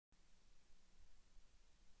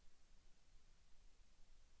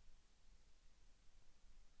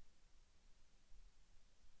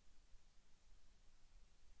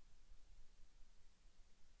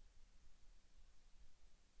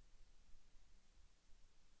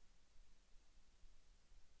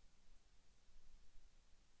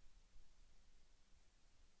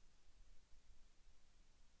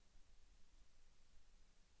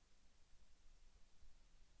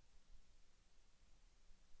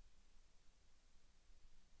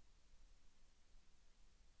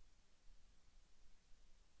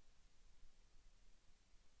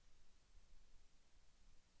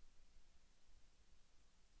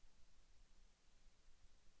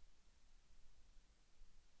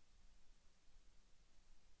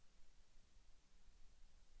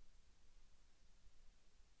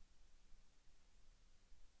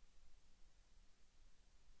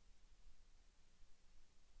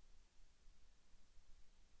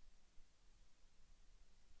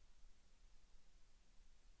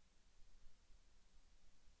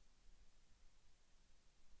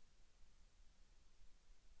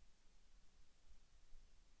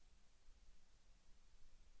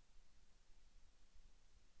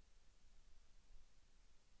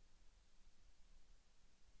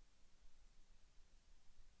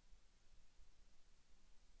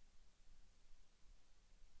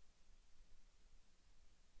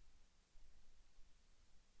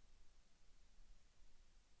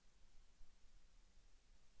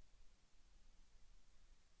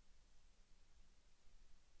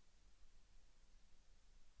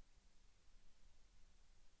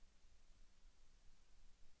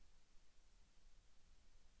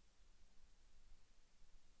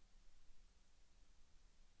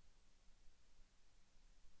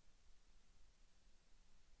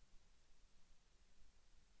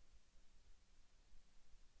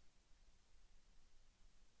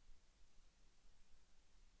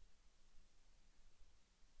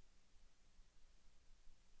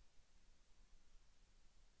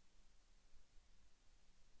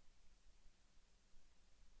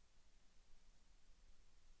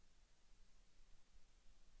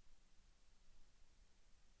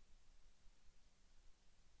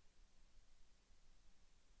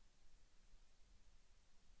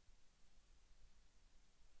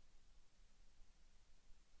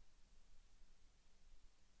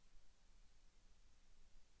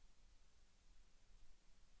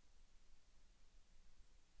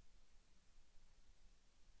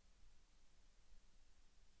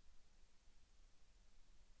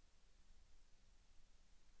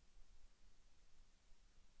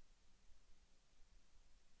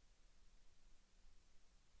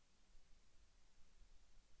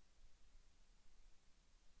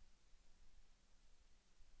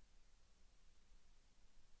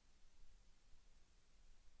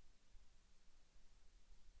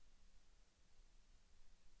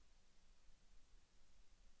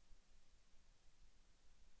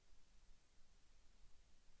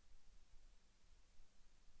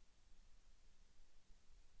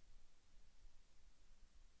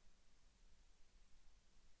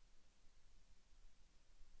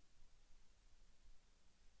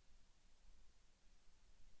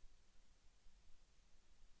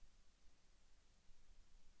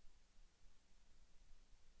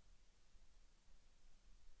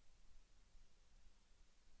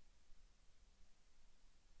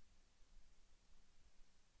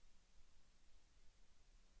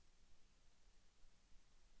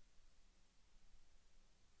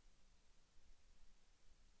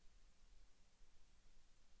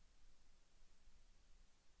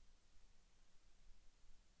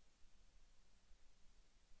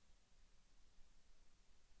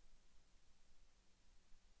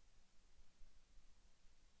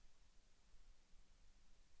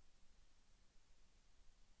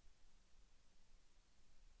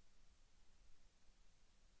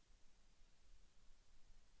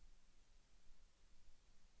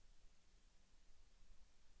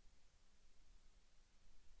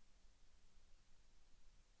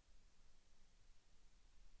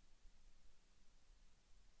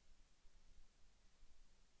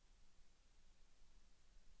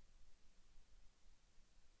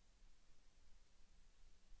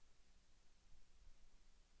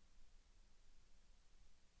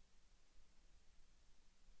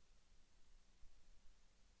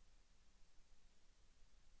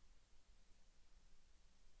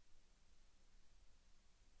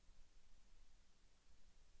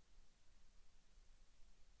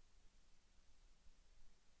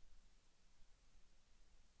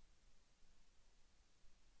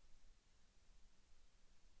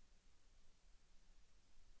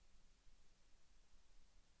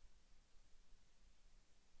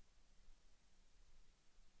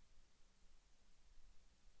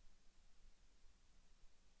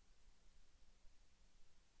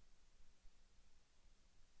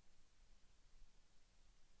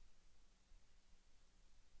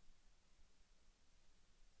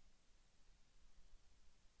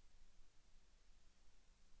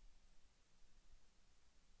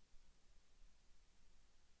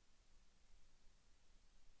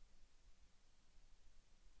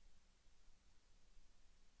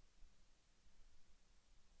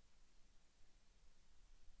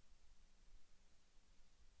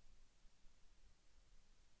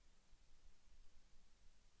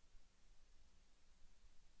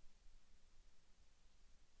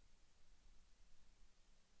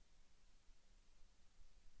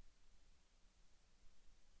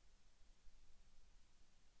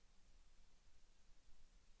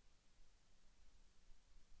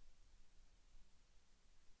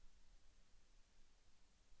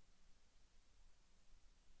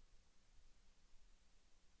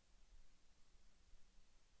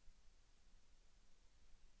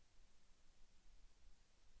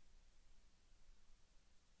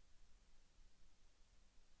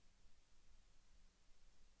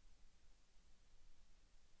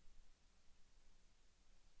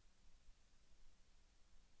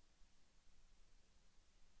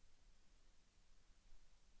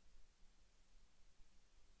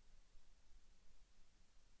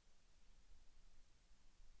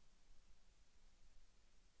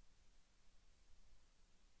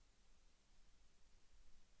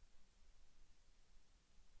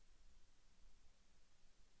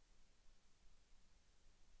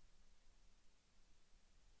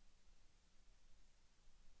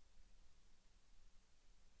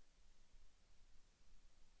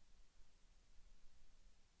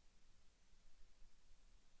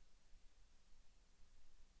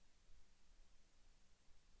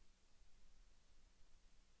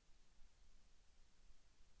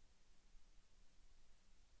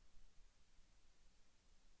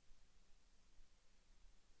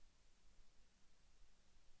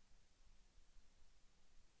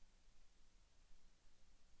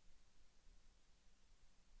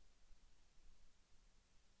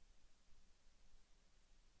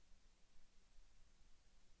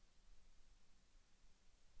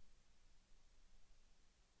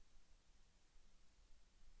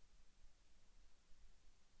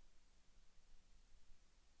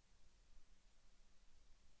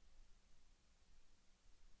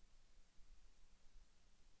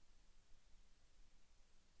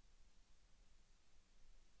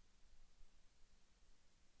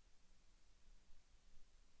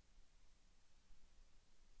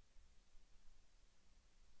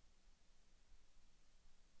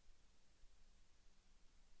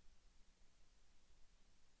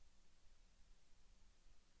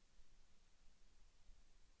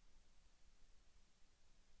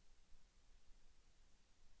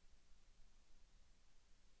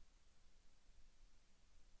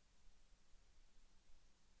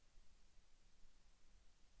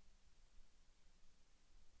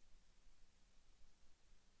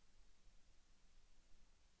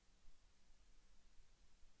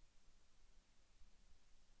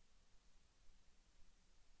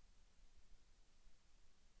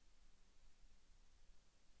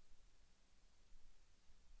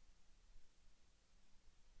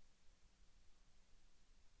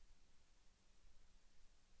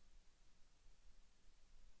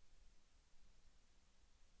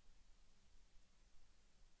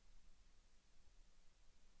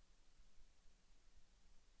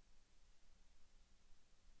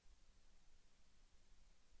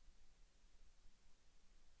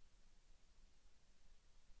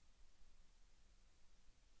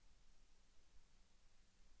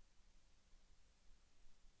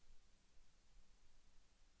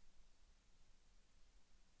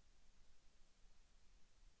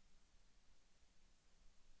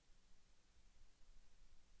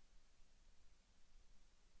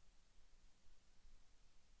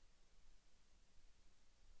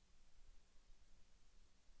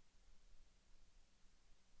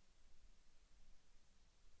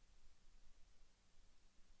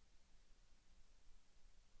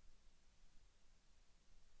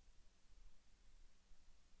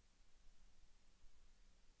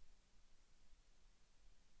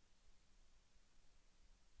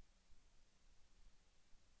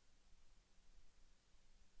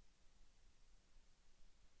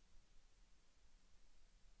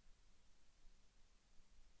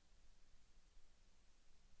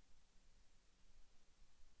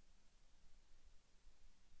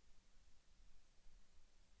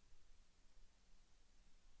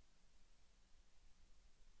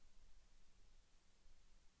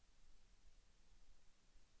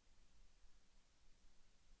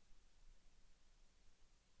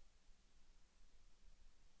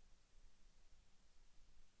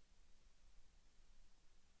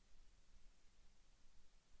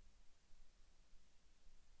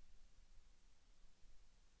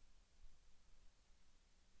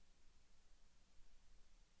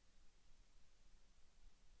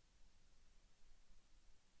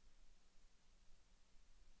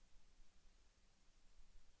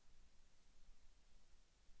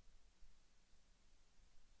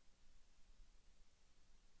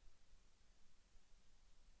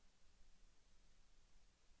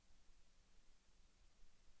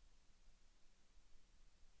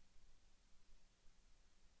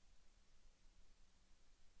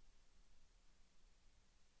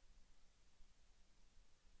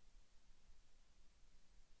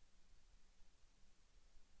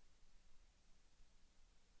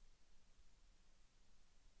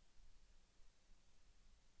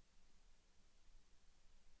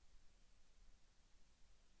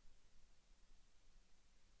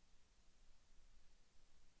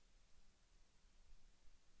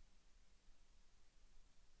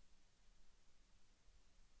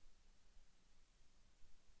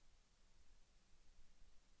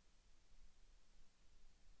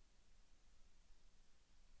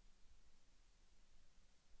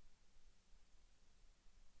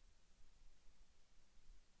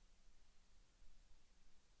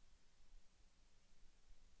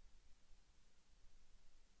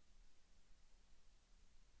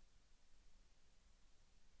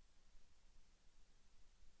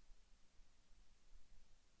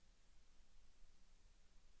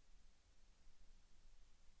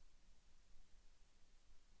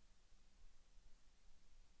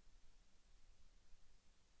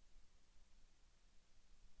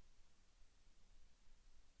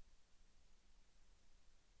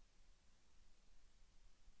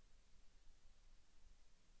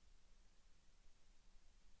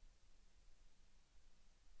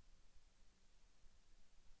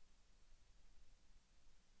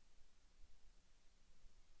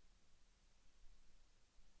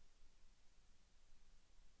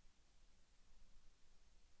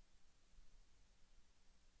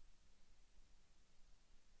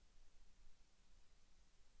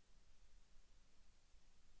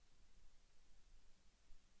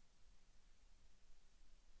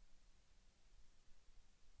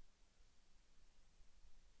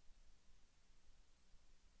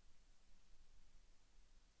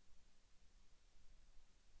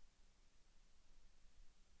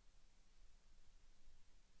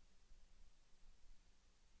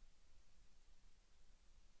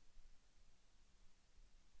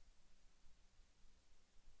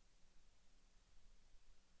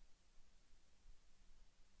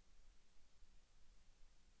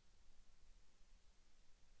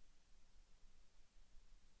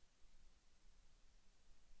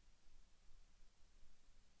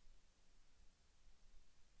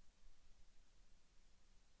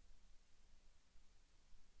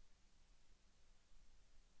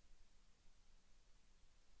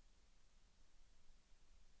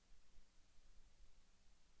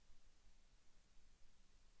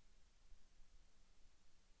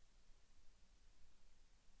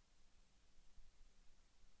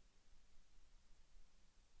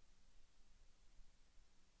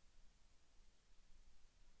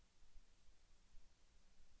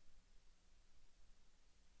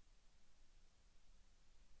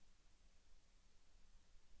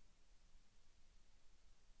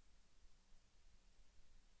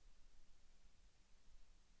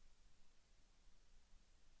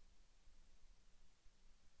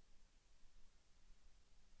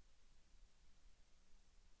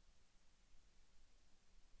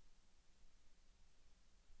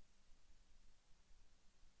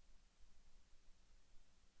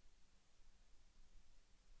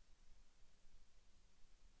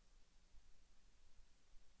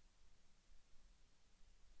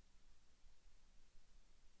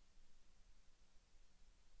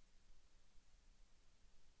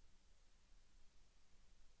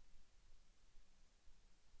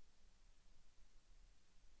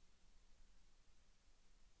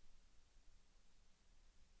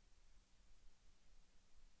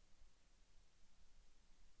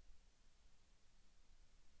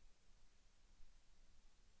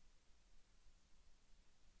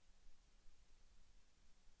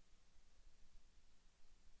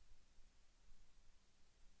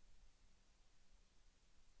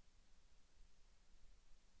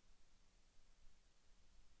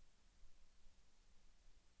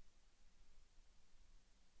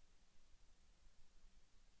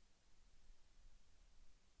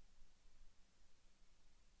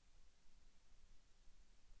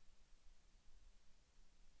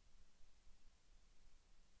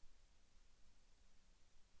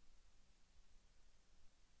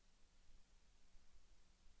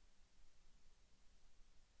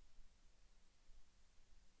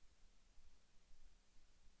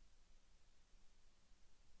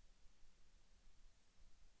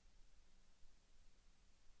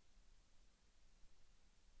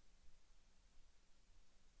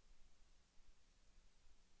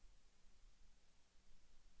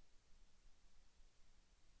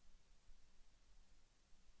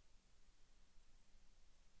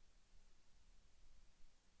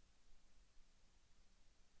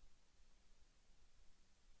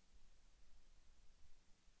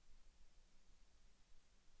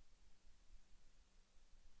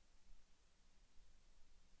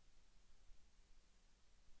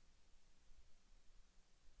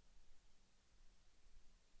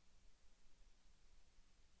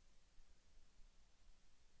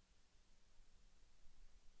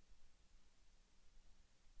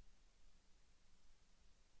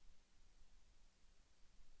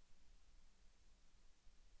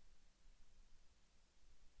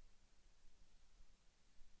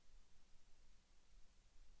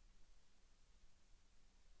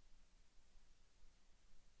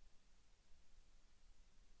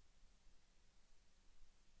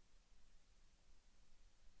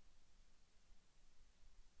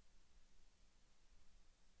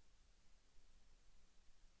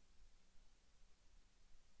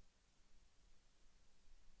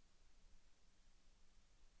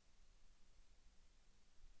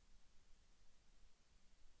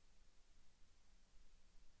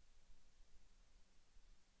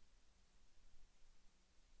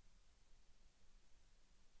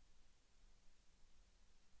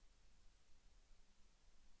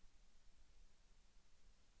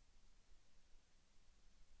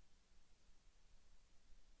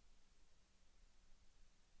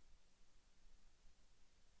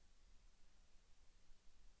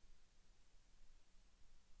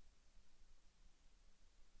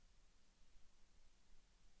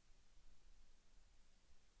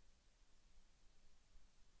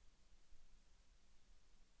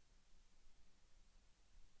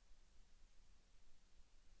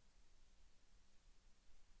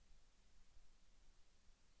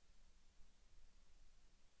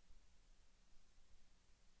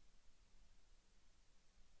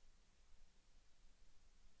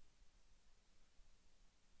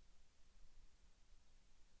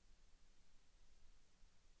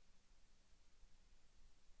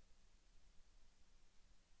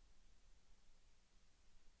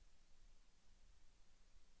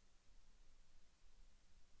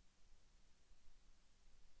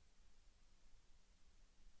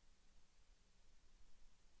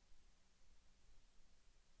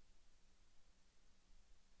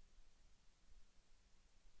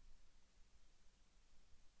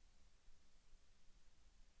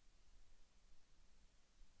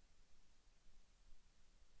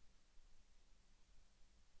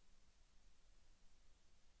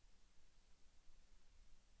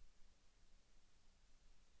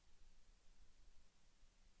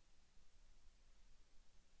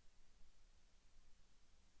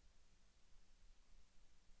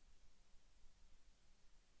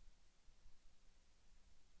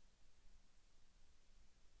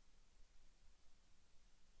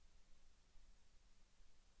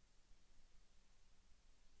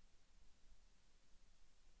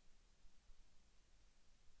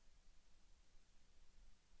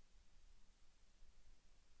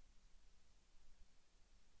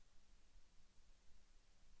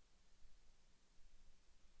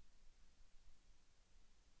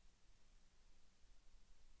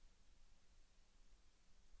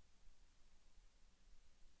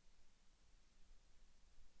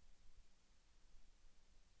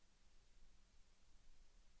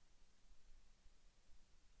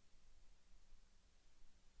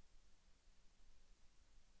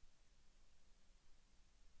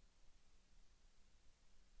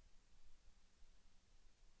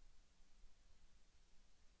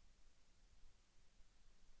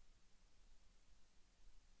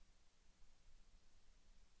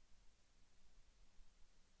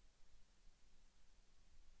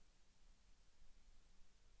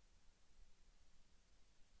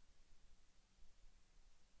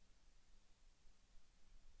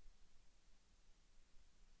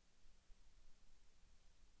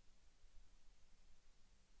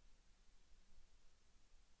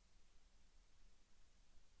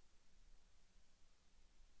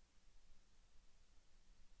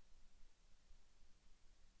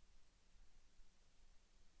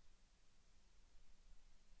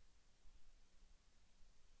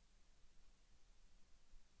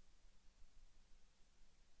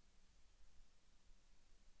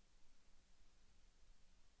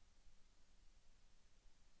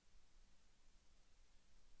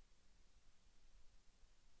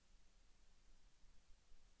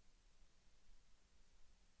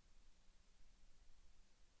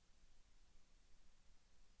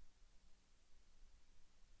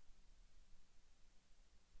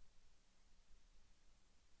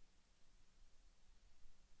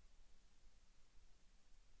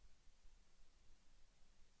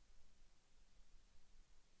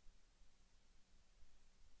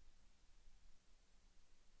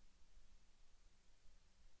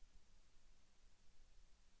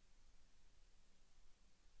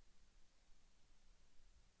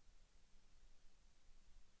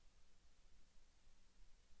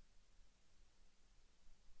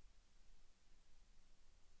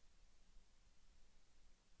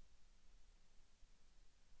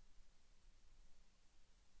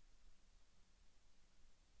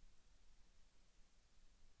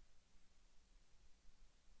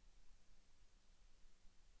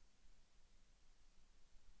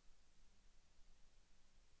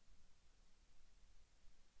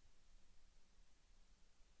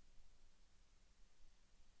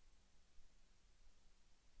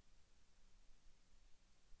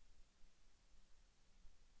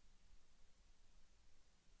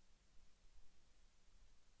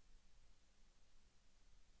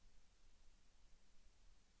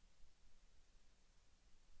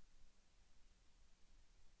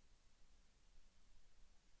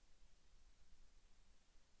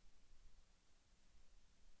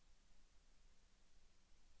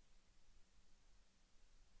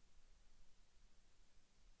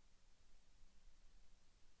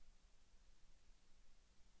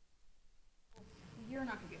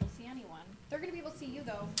They're gonna be able to see you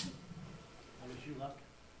though.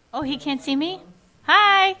 Oh, he can't see me?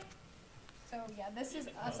 Hi. So yeah, this is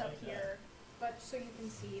us up here, but so you can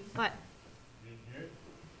see. What?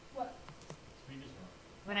 What?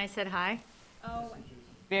 When I said hi? Oh,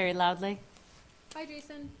 Very loudly. hi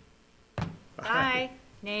Jason. Bye,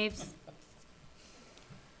 knaves.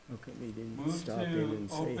 Okay, we didn't Move stop in to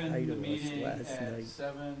and say hi open the to us meeting last at night.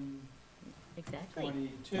 7:22.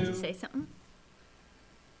 Exactly. Did you say something?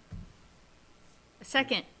 A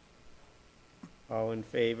second. All in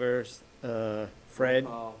favor, Fred?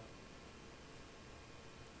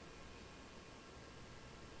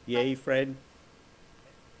 Yay, Fred?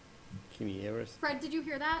 Can you hear us? Fred, did you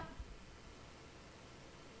hear that?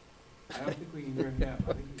 I don't think we can hear him.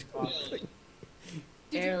 I think he's talking.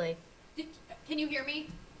 Barely. Can you hear me?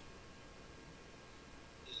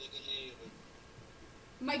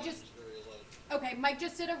 Mike just. Okay, Mike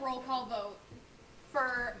just did a roll call vote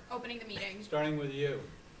for opening the meeting. Starting with you.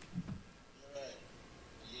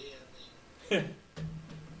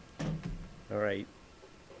 All right.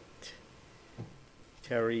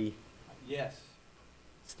 Terry, Yes.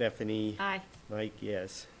 Stephanie, Aye. Mike,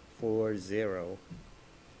 yes. 4-0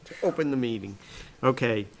 to open the meeting.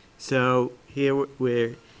 Okay, so here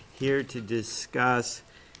we're here to discuss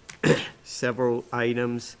several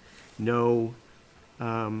items. No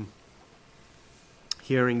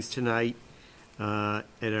hearings tonight at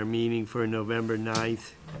our meeting for November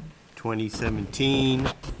 9th, 2017.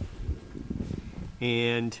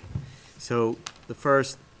 And so the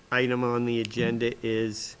first item on the agenda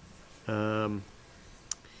is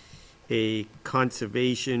a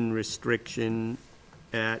conservation restriction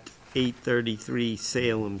at 833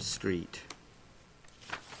 Salem Street.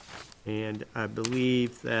 And I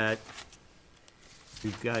believe that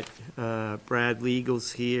we've got Brad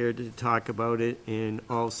Legals here to talk about it, and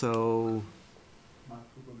also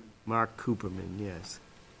Mark Cooperman, yes.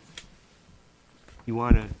 You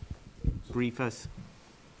want to brief us?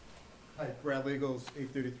 Hi, Brad Legals,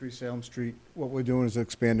 833 Salem Street. What we're doing is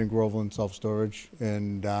expanding Groveland self-storage,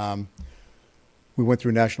 and we went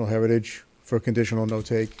through National Heritage for conditional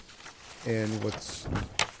no-take, and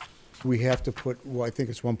we have to put, well, I think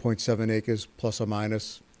it's 1.7 acres plus or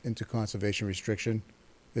minus into conservation restriction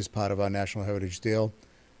as part of our National Heritage deal.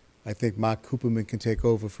 I think Mark Cooperman can take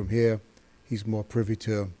over from here. He's more privy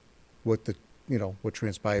to what what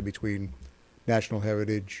transpired between National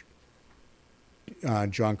Heritage,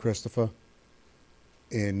 John Christopher,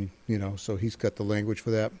 and, so he's got the language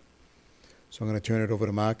for that. So I'm going to turn it over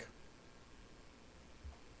to Mark.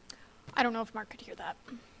 I don't know if Mark could hear that.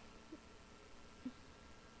 Andy,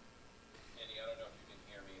 I don't know if you can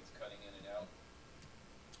hear me. It's cutting in and out.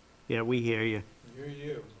 Yeah, we hear you. Hear you. Can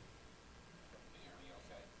you hear me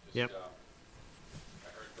okay? Just, Yep. I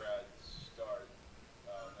heard Brad start.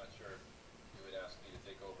 I'm not sure if you would ask me to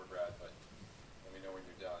take over, Brad, but let me know when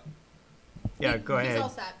you're done. Yeah, go He's ahead.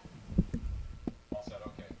 all set. All set?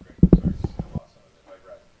 Okay, great. Sorry, just lost some of it. Hi,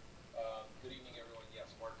 Brad. Good evening, everyone.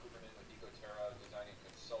 Yes, Mark Cooperman with EcoTerra Design and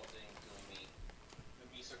Consulting, doing the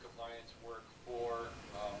MISA compliance work for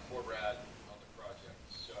Brad on the project.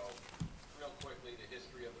 So, real quickly, the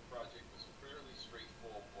history of the project was fairly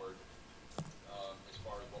straightforward as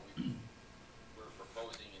far as what we're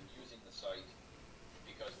proposing and using the site,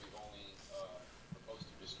 because we've only proposed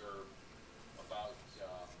to disturb about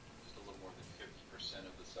just a little more than 50%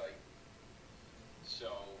 of the site.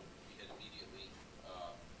 So we had immediately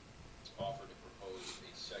offered to propose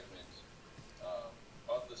a segment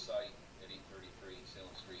of the site at 833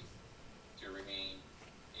 Salem Street to remain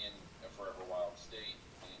in a forever wild state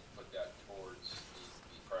and put that towards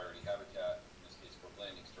the priority habitat, in this case for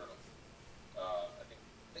Blanding's turtle.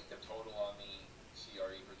 I think the total on the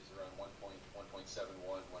CRE is around 1.71,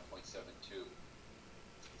 1.72.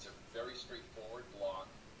 It's a very straightforward block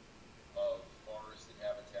of forested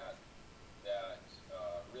habitat that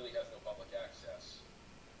really has no public access.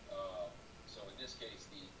 So in this case,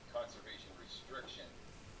 the conservation restriction,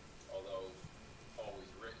 although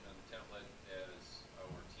always written on the template as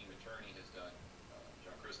our team attorney has done,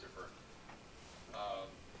 John Christopher,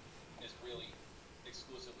 is really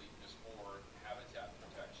exclusively just for habitat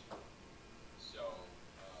protection. So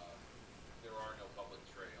there are no public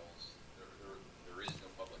trails. There is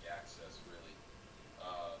no public access really.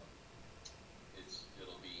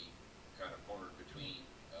 It'll be kind of cornered between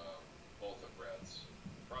both of Brad's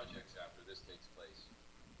projects after this takes place,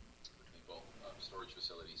 between both storage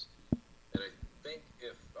facilities. And I think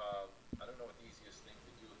if I don't know what the easiest thing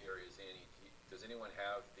to do here is, Annie. Does anyone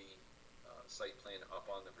have the site plan up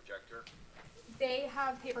on the projector? They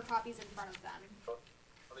have paper copies in front of them. Oh,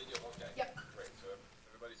 they do. Okay. Yep. Great. So if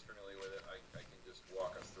everybody's familiar with it, I can just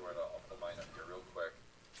walk us through it. I'll pull mine up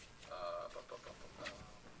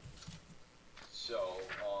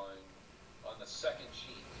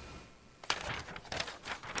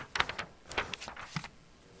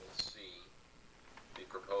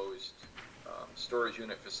storage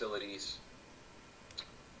unit facilities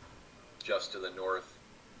just to the north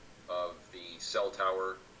of the cell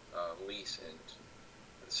tower lease and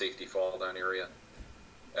the safety fall down area.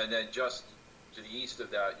 And then just to the east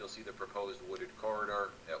of that, you'll see the proposed wooded corridor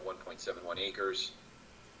at 1.71 acres.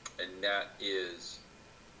 And that is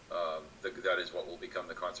what will become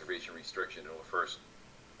the conservation restriction. It will first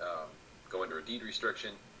go under a deed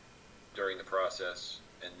restriction during the process,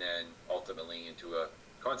 and then ultimately into a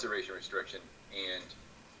conservation restriction. And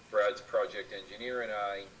Brad's project engineer and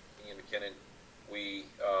I, Ian McKinnon, we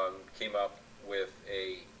came up with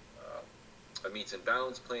a meets and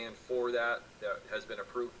bounds plan for that has been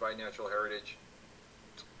approved by Natural Heritage,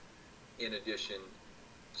 in addition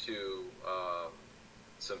to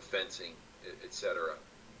some fencing, etc.,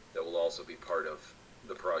 that will also be part of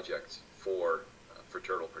the project for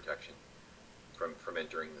turtle protection from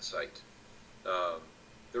entering the site.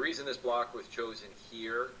 The reason this block was chosen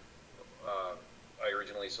here, I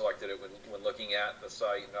originally selected it when looking at the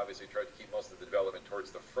site, and obviously tried to keep most of the development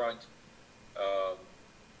towards the front.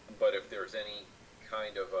 But if there's any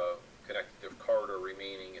kind of a connective corridor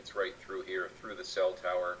remaining, it's right through here, through the cell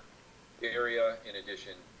tower area, in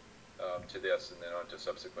addition to this, and then onto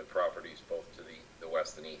subsequent properties, both to the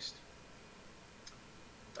west and east.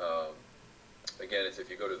 Again, if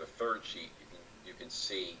you go to the third sheet, you can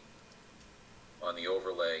see on the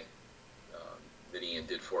overlay that Ian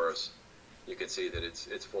did for us, you can see that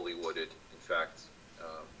it's fully wooded. In fact,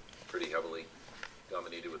 pretty heavily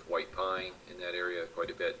dominated with white pine in that area, quite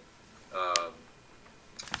a bit.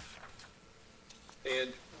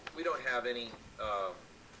 And we don't have any,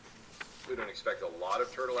 we don't expect a lot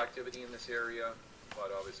of turtle activity in this area,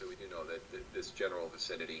 but obviously we do know that this general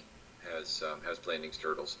vicinity has Blanding's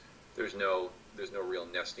turtles. There's no real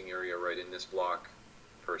nesting area right in this block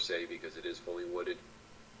per se, because it is fully wooded,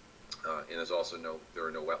 and there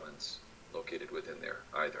are no wetlands located within there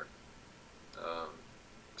either.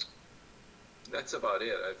 That's about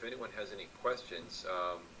it. If anyone has any questions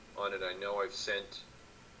on it, I know I've sent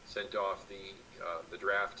off the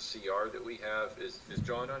draft CR that we have. Is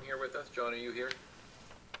John on here with us? John, are you here?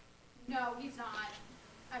 No, he's not.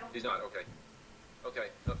 He's not. Okay.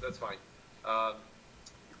 Okay, no, that's fine.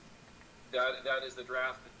 That is the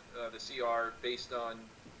draft, the CR based on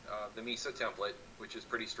the MISA template, which is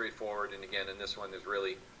pretty straightforward. And again, in this one, there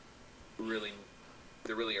really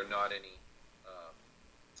are not any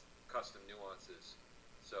custom nuances.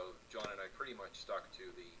 So John and I pretty much stuck to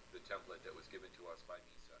the template that was given to us by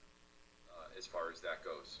MISA as far as that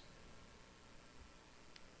goes.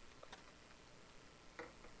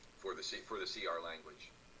 For the CR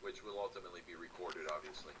language, which will ultimately be recorded,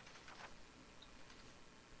 obviously.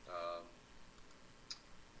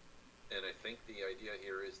 And I think the idea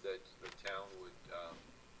here is that the town would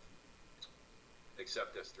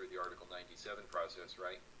accept us through the Article 97 process,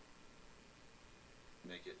 right?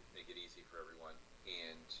 Make it easy for everyone,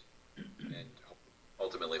 and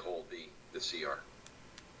ultimately hold the CR,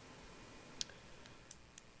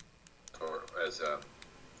 or as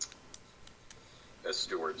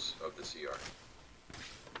stewards of the CR.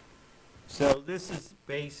 So this is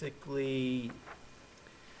basically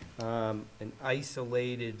an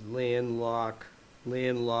isolated landlocked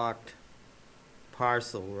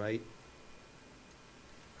parcel, right?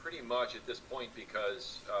 Pretty much at this point,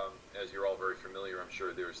 because as you're all very familiar, I'm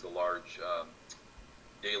sure, there's the large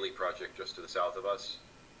Daly project just to the south of us.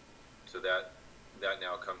 So that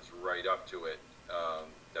now comes right up to it.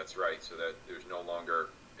 That's right. So that there's no longer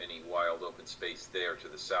any wild open space there to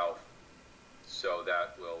the south. So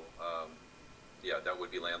that will, that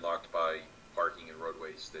would be landlocked by parking and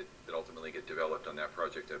roadways that ultimately get developed on that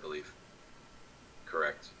project, I believe.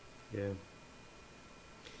 Correct. Yeah.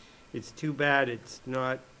 It's too bad it's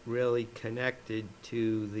not really connected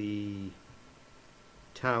to the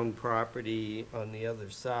town property on the other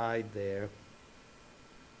side there.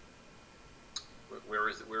 Where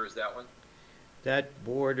is that one? That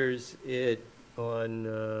borders it on, No,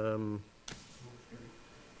 on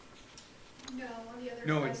the other side.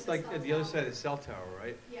 No, it's like cell at the other tower. side of the cell tower,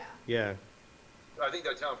 right? Yeah. yeah, I think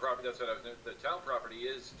that town property, that's what the town property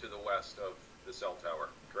is to the west of the cell tower,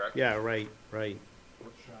 correct? yeah, right.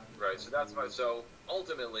 Right, so that's why, so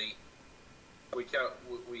ultimately, we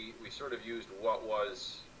sort of used what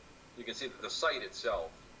was, you can see that the site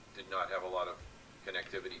itself did not have a lot of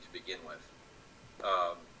connectivity to begin with.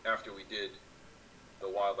 After we did the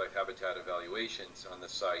wildlife habitat evaluations on the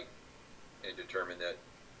site and determined that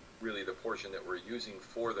really the portion that we're using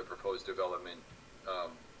for the proposed development,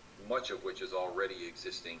 much of which is already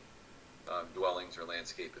existing dwellings or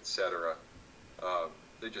landscape, etc.,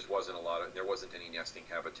 there just wasn't there wasn't any nesting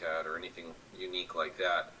habitat or anything unique like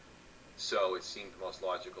that. So it seemed most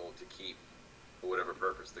logical to keep, for whatever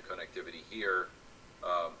purpose, the connectivity here,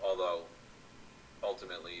 although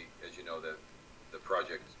ultimately, as you know, the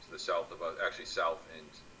project to the south of us, actually south and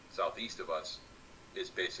southeast of us,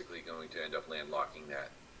 is basically going to end up landlocking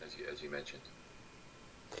that, as you mentioned.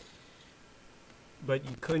 But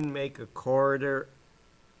you couldn't make a corridor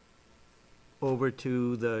over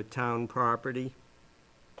to the town property?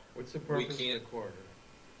 What's the purpose of the can't- corridor?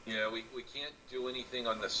 Yeah, we can't do anything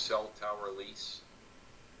on the cell tower lease,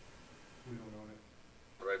 We don't own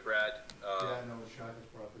it. right, Brad? Yeah, no, it's Shaka's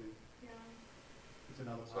property. It's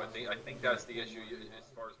another So I think that's the issue, as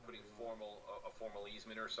far as putting a formal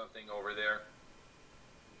easement or something over there,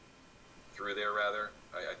 through there rather.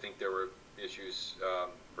 I think there were issues,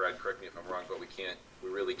 Brad, correct me if I'm wrong, but we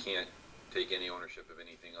really can't take any ownership of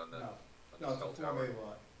anything on the, No, on no, the it's cell a Form tower. A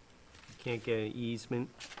lot. Can't get an easement?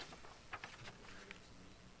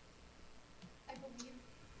 I believe.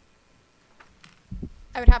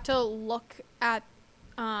 I would have to look at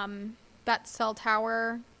that cell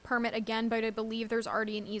tower permit again, but I believe there's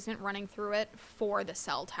already an easement running through it for the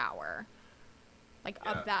cell tower. Like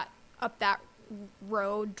Yeah. up that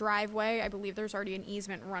road driveway, I believe there's already an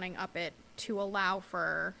easement running up it to allow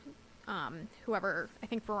for whoever, I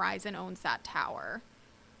think Verizon owns that tower.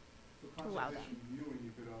 For Allow them. conservation viewing,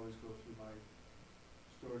 you could always go through my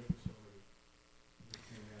storage facility.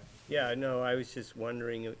 Yeah, no, I was just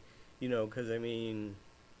wondering, you know, 'cause I mean,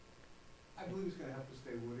 I believe it's gonna have to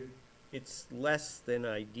stay wooded. it's less than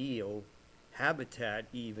ideal habitat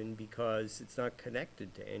even because it's not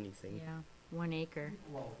connected to anything. Yeah, 1 acre.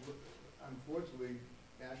 Well, unfortunately,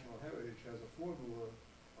 National Heritage has a formula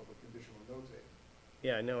of a conditional no-take.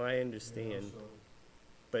 Yeah, no, I you know, understand, so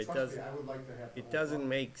but it trust me, doesn't, I would like to have the it whole doesn't property.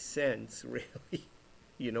 make sense, really.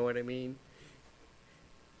 You know what I mean?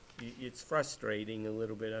 It's frustrating a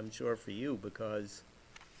little bit, I'm sure, for you, because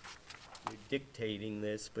you're dictating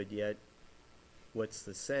this, but yet, what's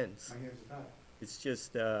the sense? My hands are tied. It's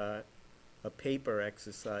just a paper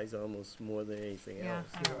exercise almost more than anything Yeah, else.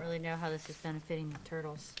 I don't really know how this is benefiting the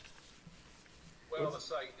turtles. Well, the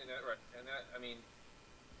site, and that, I mean,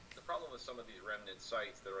 the problem with some of these remnant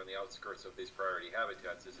sites that are on the outskirts of these priority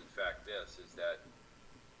habitats is in fact this, is that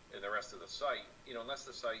in the rest of the site, you know, unless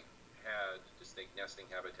the site had distinct nesting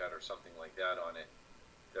habitat or something like that on it,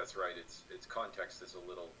 that's right, its context is a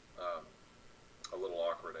little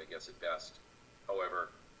awkward, I guess, at best. However,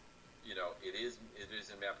 you know, it is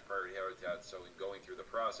in mapped priority habitat, so in going through the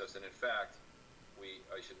process, and in fact,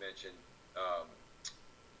 I should mention,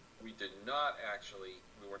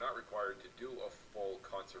 we were not required to do a full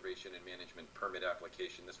conservation and management permit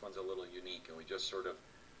application. This one's a little unique, and we just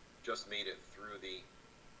made it through the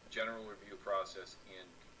general review process and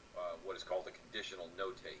what is called a conditional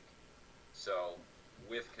no-take. So,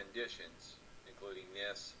 with conditions, including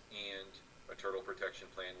this and a turtle protection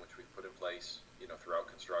plan, which we've put in place, you know, throughout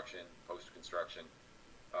construction, post-construction,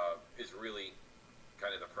 is really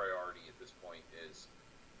kind of the priority at this point, is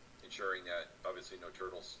ensuring that obviously no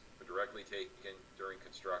turtles are directly taken during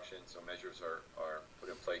construction, so measures are put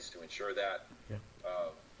in place to ensure that, Yeah.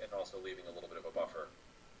 and also leaving a little bit of a buffer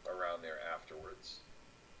around there afterwards.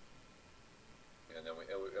 And then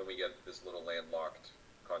we get this little landlocked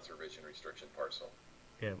conservation restriction parcel.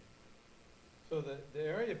 Yeah, So the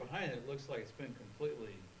area behind it looks like it's been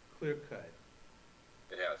completely clear cut.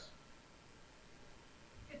 It has.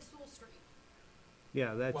 It's Sewell Street.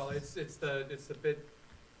 yeah, that's Well, it's the bit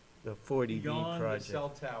the 40B beyond the project. cell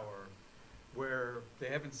tower where they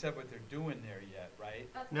haven't said what they're doing there yet, right?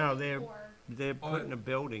 That's No, building four. They're putting a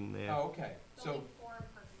building there. Oh, okay. Building 4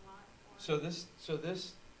 and parking lot. 4. So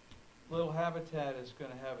this little habitat is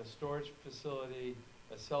gonna have a storage facility,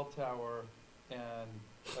 a cell tower, and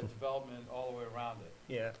a development all the way around it.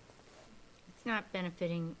 Yeah, It's not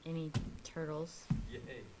benefiting any turtles.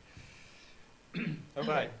 Yay. but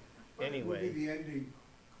Okay. But it would anyway, be the ending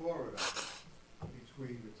corridor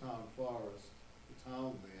between the town forest, the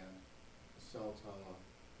town land, the cell tower,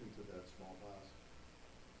 into that small plaza.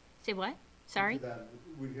 Say what? Sorry? Into that,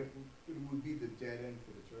 it would be the dead end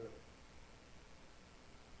for the turtle.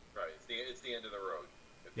 Right, it's the end of the road,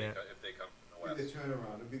 if Yeah. they come from the It'd be west. the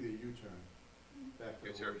turnaround, it'd be the U-turn, back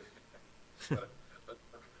to the Sure. woods.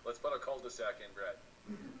 Let's put a cul-de-sac in, Brad.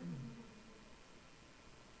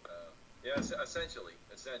 Yes, essentially,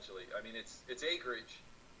 I mean, it's acreage.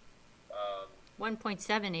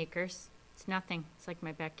 1.7 acres. It's nothing. It's like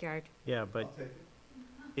my backyard. yeah, but I'll take it.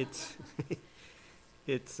 it's,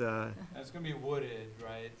 it's, And it's gonna be wooded,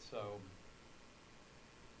 right, so,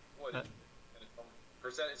 What, and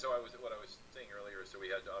percentage, so what I was saying earlier, so we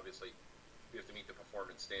have to meet the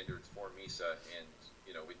performance standards for MISA, and,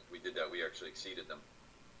 you know, we did that, we actually exceeded them.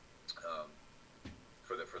 um,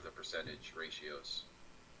 for the percentage ratios,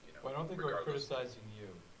 you know. Well, I don't think we're regardless. criticizing you.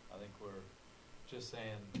 I think we're just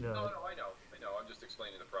saying, No, I know, I'm just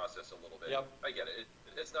explaining the process a little bit. Yep. I get it.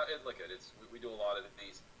 It's not, look at it, we do a lot of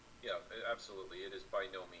these, yeah, absolutely, it is by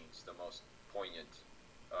no means the most poignant,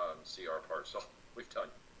 CR parcel we've done.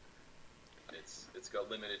 It's got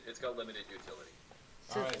limited utility.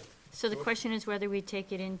 So- all right. So the question is whether we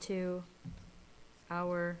take it into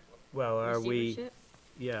our Well, are we, receivership?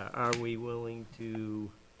 yeah, are we willing to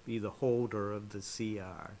be the holder of the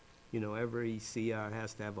CR? You know, every CR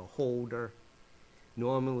has to have a holder.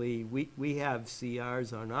 Normally, we have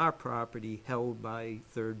CRs on our property held by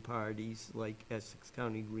third parties like Essex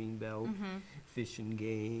County Greenbelt, Mhm. Fish and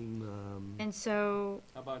Game. And so,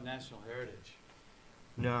 How about National Heritage?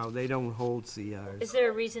 No, they don't hold CRs. is there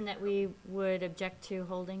a reason that we would object to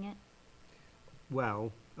holding it?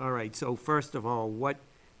 Well, all right, so first of all, what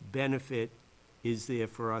benefit is there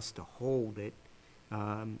for us to hold it?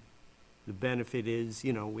 The benefit is,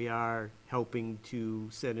 you know, we are helping to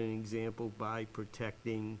set an example by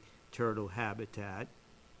protecting turtle habitat,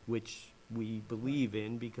 which we believe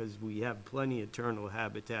in because we have plenty of turtle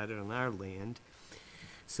habitat on our land.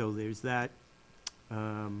 So there's that.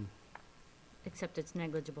 Except it's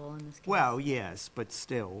negligible in this case. Well, yes, but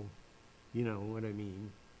still, you know what I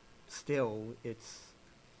mean? Still, it's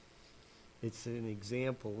an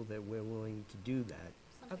example that we're willing to do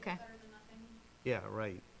that. Okay. Yeah,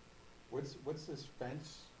 right. What's this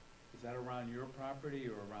fence? Is that around your property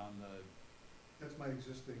or around the? That's my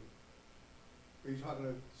existing, are you talking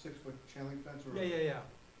a 6-foot chain link fence or? Yeah.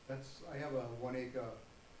 That's, I have a 1 acre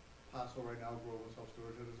parcel right now, Groveland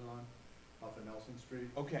Self-Storage that is on, off of Nelson Street.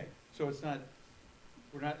 Okay, so it's not,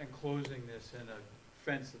 we're not enclosing this in a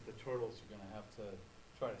fence that the turtles are gonna have to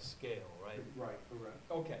try to scale, right? Right, correct.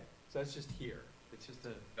 Okay, so that's just here. It's just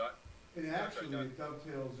a, Not, And That's right, actually, Doug. it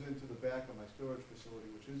dovetails into the back of my storage facility,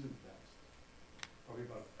 which isn't fenced. Probably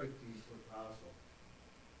about a 15-foot parcel.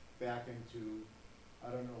 Back into, I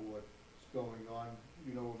don't know what's going on,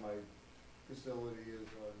 you know where my facility is,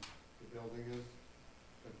 the building is,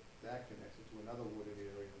 but that connects it to another wooded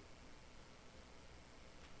area.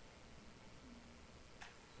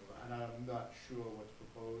 So, and I'm not sure what's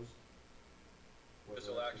proposed. This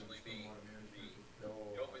whether will it's actually in be stormwater management the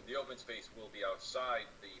or- the open space will be outside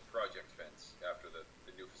the project fence after the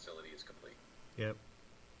new facility is complete. Yep.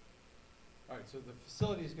 all right, so the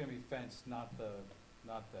facility is gonna be fenced, not the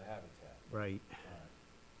habitat. Right. All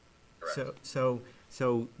right. Correct.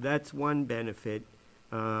 So that's one benefit.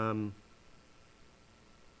 Trying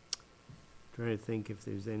to think if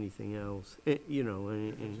there's anything else. You know,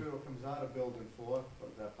 If the turtle comes out of building 4, of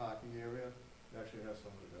that parking area, it actually has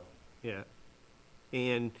somewhere to go. yeah.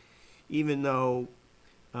 And even though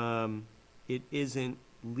it isn't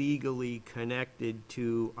legally connected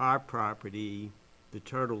to our property, the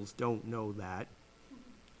turtles don't know that.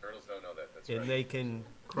 Turtles don't know that, that's And right. they can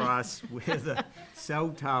cross where the cell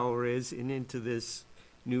tower is and into this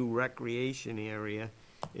new recreation area,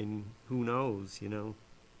 and who knows, you know?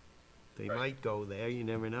 They Right. might go there, you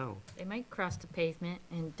never know. They might cross the pavement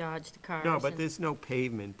and dodge the cars. No, but and- there's no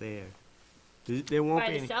pavement there. There won't By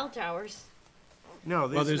be the any, cell towers. no, Well,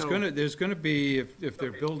 there's there's gonna be, if they're No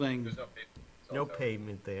pavement. building, There's no pavement. It's all no done.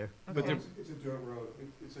 pavement there. But Okay. there- It's a dirt road,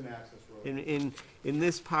 it's an access road. In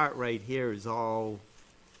this part right here is all,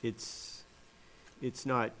 it's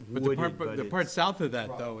not but the part, wooded, but the part it's, south of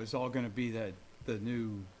that though is all gonna be the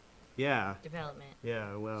new, yeah, Development.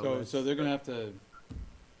 yeah, well, so that's- they're gonna have to.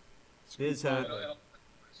 There's scoop a- out- And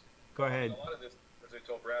go ahead. A lot of this, as I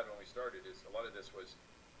told Brad when we started, is a lot of this was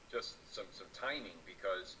just some timing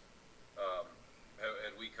because,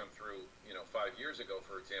 had we come through, 5 years ago,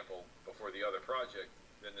 for example, before the other project,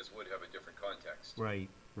 then this would have a different context. Right,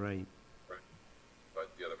 right.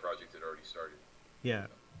 But the other project had already started. Yeah,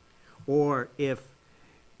 or if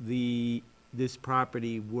this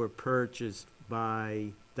property were purchased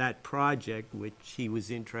by that project, which he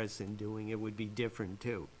was interested in doing, it would be different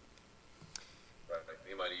too. Right,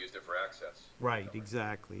 he might have used it for access. Right,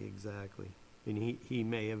 exactly. And he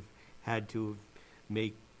may have had to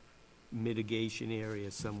make mitigation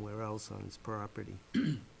area somewhere else on his property.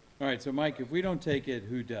 All right, so Mike, if we don't take it,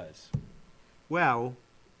 who does? Well,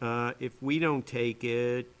 if we don't take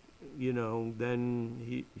it,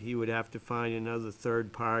 then he would have to find another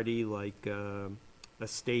third party, like a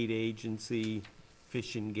state agency,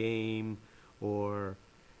 Fish and Game, or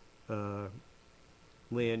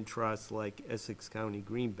land trust like Essex County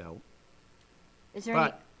Greenbelt. Is there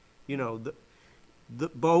any,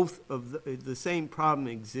 But, both of the same problem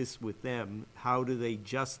exists with them. How do they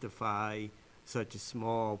justify such a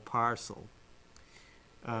small parcel?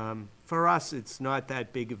 For us, it's not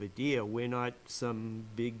that big of a deal. We're not some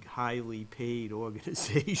big, highly paid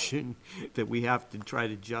organization that we have to try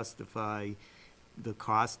to justify the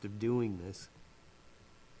cost of doing this.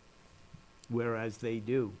 Whereas they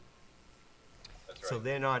do. That's So right.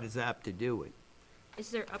 they're not as apt to do it. Is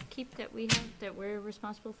there upkeep that we have, that we're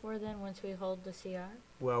responsible for then, once we hold the CR?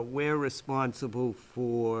 Well, we're responsible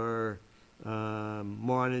for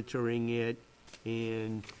monitoring it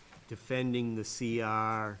and defending the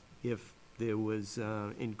CR if there was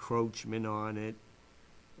encroachment on it.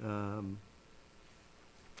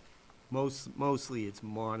 Mostly it's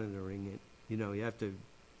monitoring it. You know, you have to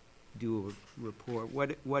do a report.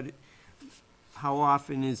 How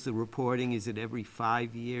often is the reporting? Is it every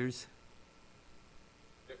 5 years?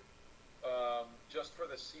 Just for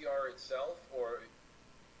the CR itself, or,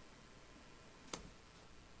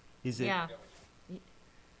 Is it? Yeah. you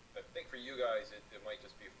know, I think for you guys, it might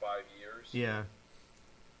just be 5 years. Yeah,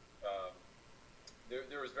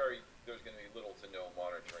 There's gonna be little to no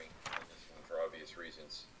monitoring in this one for obvious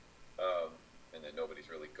reasons. And that nobody's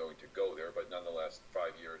really going to go there, but nonetheless,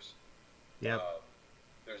 5 years. yeah,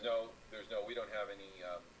 We don't have any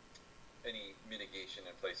mitigation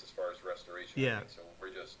in place as far as restoration. Yeah. So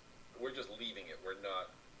we're just leaving it. We're not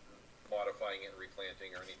modifying it,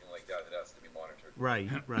 replanting, or anything like that. It has to be monitored. right.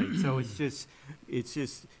 So it's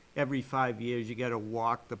just every 5 years, you gotta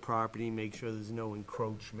walk the property, make sure there's no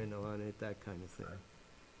encroachment on it, that kind of thing.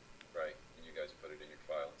 Right, and you guys put it in your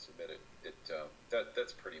file and submit it.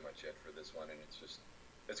 That's pretty much it for this one, and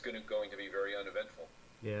it's going to be very uneventful.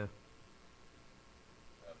 Yeah,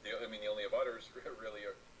 The only abutters really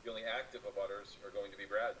are, the only active abutters are going to be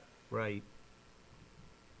Brad. right.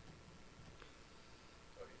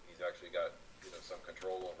 So he's actually got, some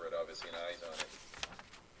control over it, obviously, and eyes on it.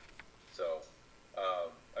 So,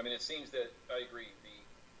 it seems that, I agree,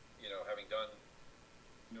 having done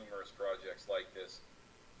numerous projects like this,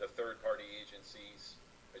 the third-party agencies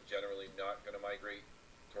are generally not gonna migrate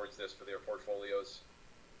towards this for their portfolios.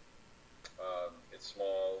 It's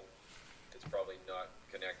small, it's probably not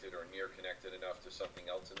connected or near connected enough to something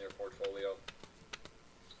else in their portfolio.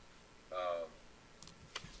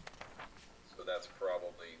 So that's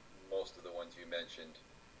probably most of the ones you mentioned.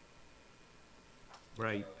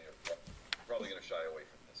 Right. Generally are probably gonna shy away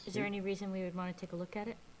from this. Is there any reason we would want to take a look at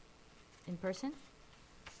it in person?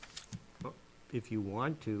 If you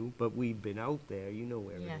want to, but we've been out there, you know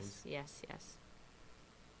where it is. Yes. It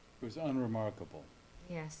was unremarkable.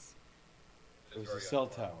 Yes. It's It was a very cell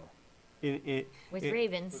unfortunate. tower With It-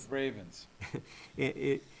 ravens. with ravens.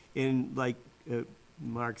 And like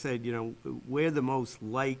Mark said, we're the most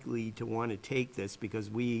likely to want to take this because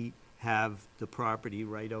we have the property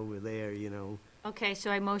right over there, Okay, so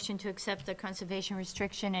I motion to accept the conservation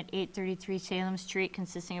restriction at 833 Salem Street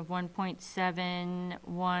consisting of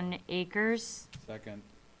 1.71 acres Second,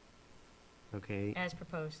 Okay, as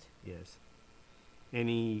proposed. yes.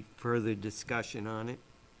 Any further discussion on it?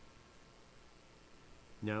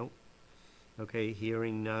 No? Okay,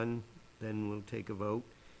 hearing none, then we'll take a vote.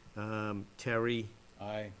 Terry,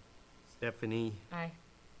 aye. Stephanie, Aye.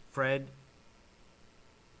 Fred?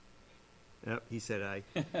 Yep, he said aye.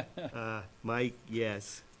 Mike,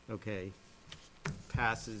 yes, okay.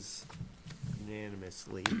 Passes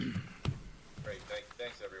unanimously. Great,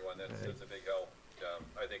 thanks everyone, that's a big help.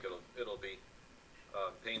 I think it'll be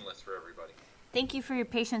painless for everybody. Thank you for your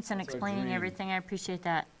patience in That's our explaining dream. everything. I appreciate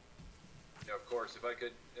that. Yeah, of course, if I can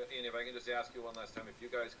just ask you one last time, if you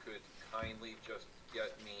guys could kindly just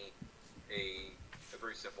get me a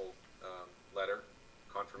very simple letter,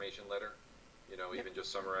 confirmation letter, even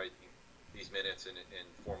just summarizing these minutes and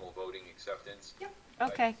formal voting acceptance. Yep.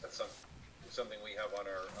 Okay. That's something we have on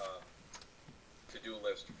our to-do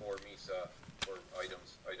list for MISA for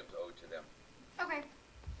items owed to them. Okay.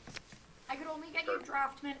 I could only get you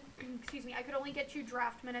draft I could only get you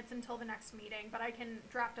draft minutes until the next meeting, but I can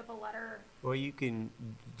draft up a letter. Or you can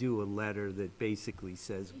do a letter that basically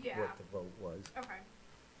says Yeah. what the vote was. Okay.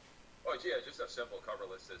 Oh, yeah, just a simple cover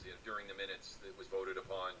list says, during the minutes, it was voted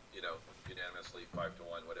upon, unanimously,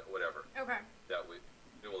 5-1, whatever, Okay. that we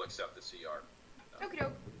will accept the CR. Okie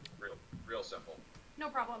doke. Real simple. No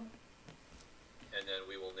problem. And then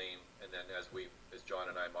we will name, and then as John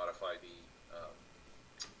and I modify the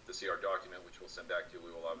CR document, which we'll send back to you,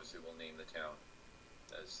 we will name the town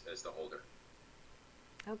as the holder.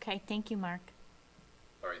 Okay, thank you, Mark.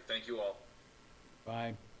 All right, thank you all.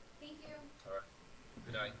 Bye. Thank you. All right,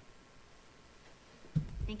 good night.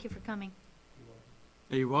 Thank you for coming.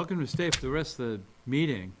 Hey, you're welcome to stay for the rest of the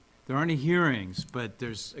meeting. There aren't any hearings, but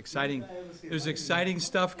there's exciting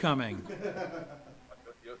stuff coming.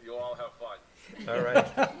 You'll all have fun. All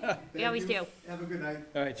right. We always do. Have a good night.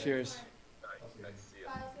 All right, cheers. Nice to see you.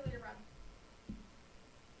 Bye, I'll see you later,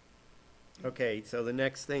 Brad. Okay, so the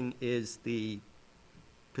next thing is the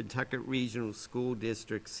Pawtucket Regional School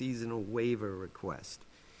District seasonal waiver request.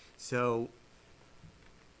 So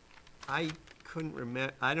I couldn't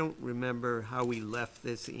I don't remember how we left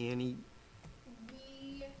this, Annie.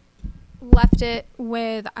 We left it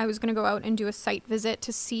with, I was gonna go out and do a site visit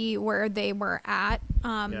to see where they were at.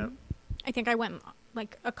 Yeah. I think I went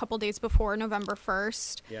like a couple days before November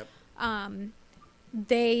 1st. Yep.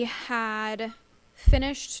 They had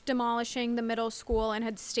finished demolishing the middle school and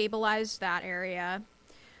had stabilized that area.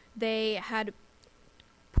 They had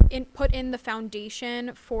put in the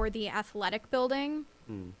foundation for the athletic building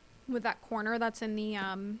with that corner that's in the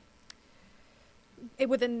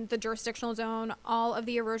within the jurisdictional zone. All of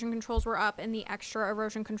the erosion controls were up and the extra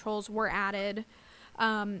erosion controls were added.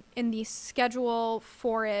 And the schedule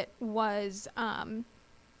for it was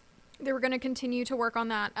they were going to continue to work on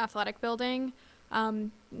that athletic building.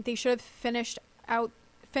 They should have finished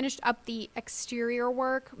up the exterior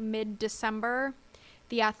work mid-December.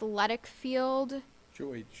 The athletic field,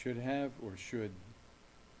 Should have or should?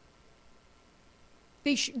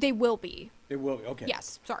 they will be. It will, okay.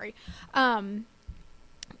 Yes, sorry.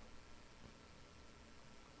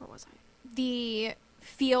 Where was I? The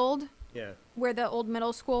field Yeah. where the old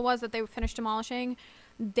middle school was that they finished demolishing,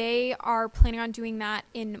 they are planning on doing that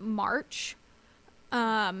in March.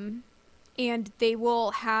 And they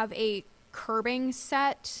will have a curbing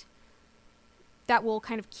set that will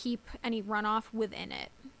kind of keep any runoff within it.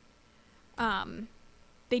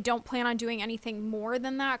 They don't plan on doing anything more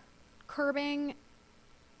than that curbing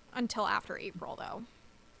until after April, though.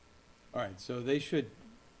 All right, so they should,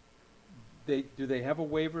 do they have a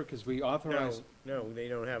waiver? Because we authorized, No, they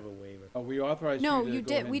don't have a waiver. we authorized you No, to you go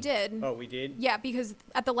did. in- We did. Oh, we did? Yeah, because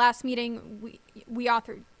at the last meeting,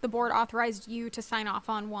 the board authorized you to sign off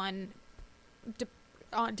on one,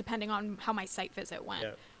 depending on how my site visit went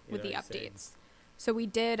Yeah, with the yeah, same. updates. So we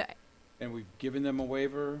did. And we've given them a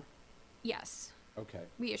waiver? Yes, Okay,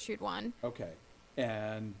 we issued one. okay.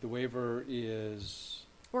 And the waiver is,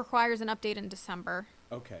 Requires an update in December.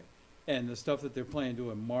 okay. And the stuff that they're planning to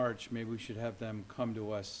do in March, maybe we should have them come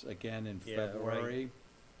to us again in Yeah, right. February?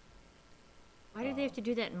 Why do they have to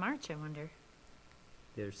do that in March, I wonder?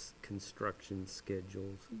 There's construction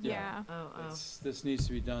schedules. Yeah. Yeah. Oh, This needs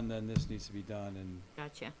to be done, then this needs to be done,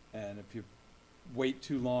 gotcha. and if you wait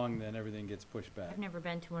too long, then everything gets pushed back. I've never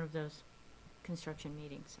been to one of those construction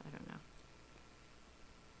meetings, I don't know.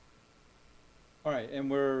 All right, and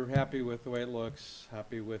we're happy with the way it looks,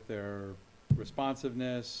 happy with their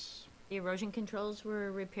responsiveness. The erosion controls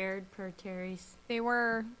were repaired per Terry's. They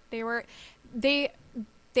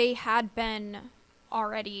had been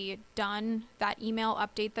already done. That email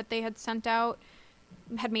update that they had sent out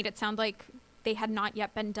had made it sound like they had not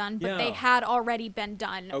yet been done, but they Yeah. had already been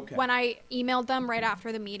done. Okay. When I emailed them right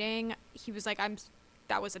after the meeting, he was like,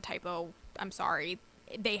 that was a typo. I'm sorry.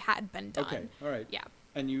 They had been done. Okay, all right. Yeah.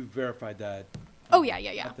 And you verified that? Oh, yeah.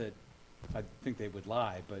 Not that I think they would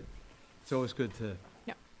lie, but it's always good to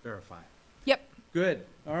Yep. verify. Yep. Good,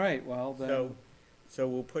 all right, well, then, So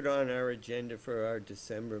we'll put on our agenda for our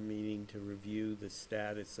December meeting to review the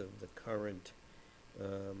status of the current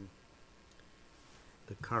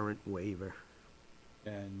waiver.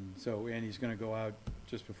 and so Andy's gonna go out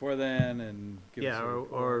just before then and give us Yeah, a or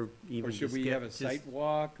report? even Or should just we get- have a just- site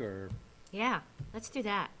walk, or? Yeah, let's do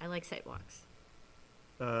that. I like sidewalks.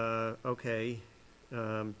 Okay.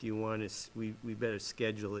 Do you want to, we better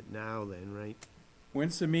schedule it now then, right?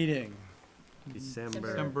 When's the meeting? December.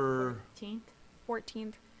 December, 14th?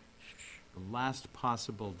 14th. the last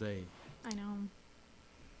possible date. I know.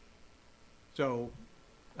 So,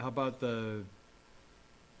 how about the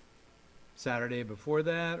Saturday before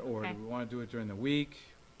that, or do Okay. we wanna do it during the week?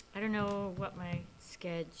 I don't know what my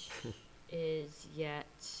schedule is yet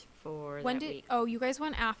for When that did, week. oh, you guys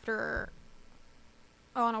went after,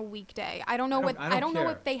 on a weekday. I don't know I don't know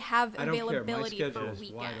care. if they have I don't care. My availability for schedule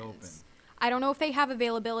is wide open. weekends. I don't know if they have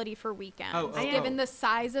availability for weekends. Oh, oh, Given oh. the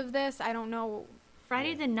size of this, I don't know.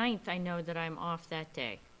 Friday the 9th, I know that I'm off that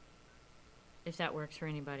day. If that works for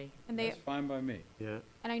anybody. And they, That's fine by me. Yeah.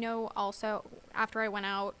 and I know also after I went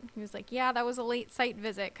out, he was like, "Yeah, that was a late site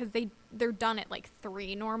visit because they're done at like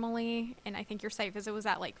 3 normally, and I think your site visit was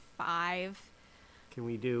at like 5." Can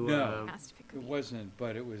we do? No. Asked if it could It be. wasn't,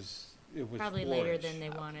 but it was Probably later four-ish. than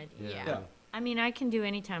they wanted. Yeah. Yeah, I mean, I can do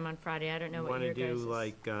any time on Friday. I don't know what your Want to guys' do is.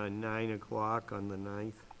 like 9 o'clock on the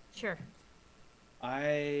 9th? Sure.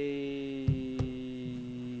 I.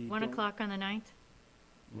 1 don't- o'clock on the 9th?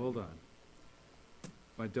 Hold on.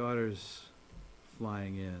 My daughter's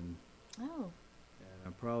flying in. Oh,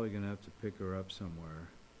 I'm probably gonna have to pick her up somewhere.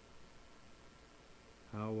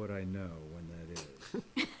 How would I know when that is?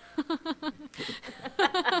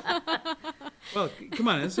 Well, come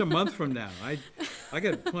on, it's a month from now. I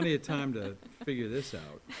got plenty of time to figure this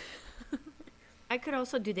out. I could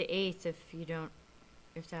also do the 8th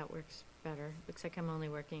if that works better. Looks like I'm only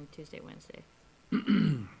working Tuesday, Wednesday.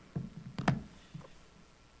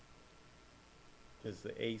 Does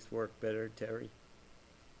the 8th work better, Terry?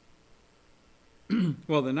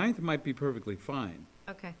 Well, the 9th might be perfectly fine.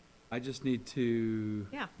 Okay, I just need to,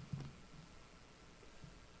 yeah.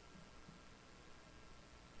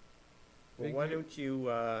 Well, why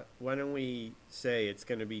don't we say it's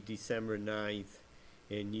gonna be December 9th,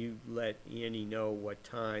 and you let Annie know what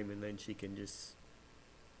time, and then she can just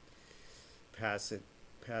pass it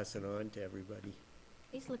on to everybody.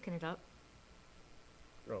 He's looking it up.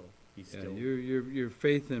 Oh, he's yeah, still, your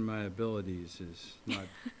faith in my abilities is not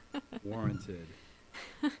warranted.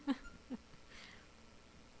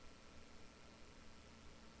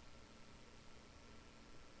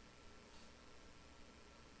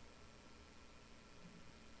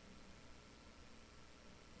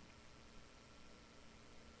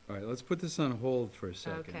 All right, let's put this on hold for a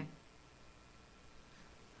second. Okay.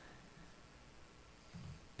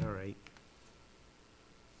 all right,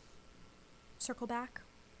 Circle back.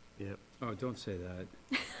 yep. Oh, don't say that.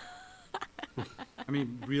 I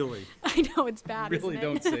mean, really, I know it's bad, really isn't it?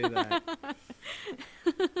 don't say that.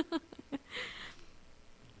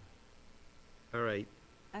 All right,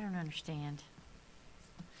 I don't understand.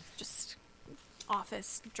 Just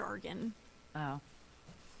office jargon, Oh,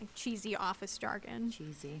 like cheesy office jargon.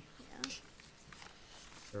 cheesy.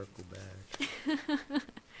 circle back.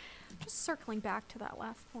 Just circling back to that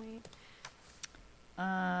last point. All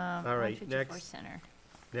right, 154 next. Center.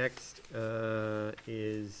 Next,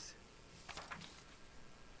 is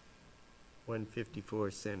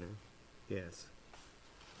 154 Center, yes.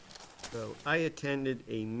 So I attended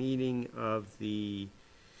a meeting of the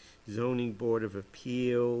Zoning Board of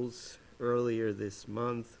Appeals earlier this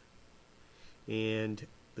month, and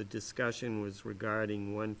the discussion was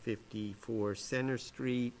regarding 154 Center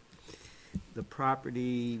Street. The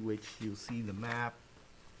property, which you'll see the map,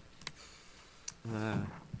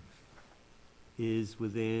 is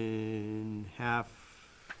within half,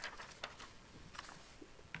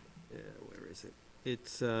 where is it?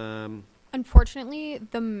 It's, Unfortunately,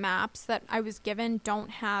 the maps that I was given don't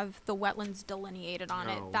have the wetlands delineated on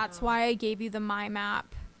it. No. That's why I gave you the My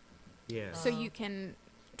Map, yeah. so you can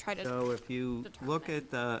try to. So if you look determine.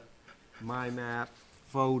 at the My Map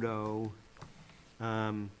photo,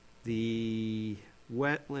 the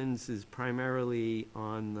wetlands is primarily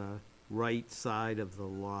on the right side of the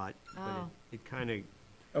lot. But Oh. it kind of,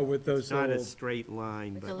 Oh, with it's those not a little, straight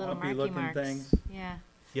line, With the but, little lumpy marky looking marks. things? Yeah.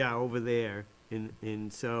 yeah, over there.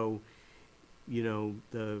 And so, you know,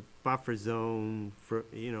 the buffer zone for,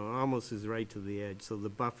 you know, almost is right to the edge. So the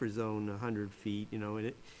buffer zone, 100 feet, you know,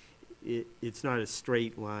 and it's not a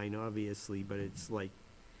straight line, obviously, but it's like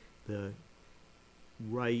the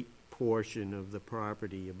right portion of the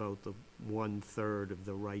property, about the 1/3 of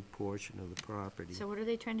the right portion of the property. So what are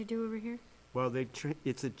they trying to do over here? Well,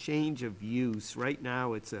 it's a change of use. Right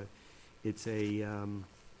now, it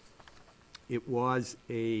was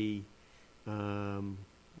a,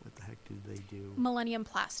 what the heck did they do? Millennium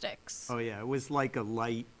Plastics. Oh, yeah, it was like a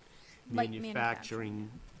light Light manufacturing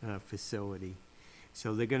facility.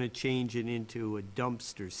 So they're gonna change it into a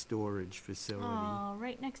dumpster storage facility. Oh,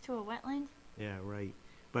 right next to a wetland? Yeah, right.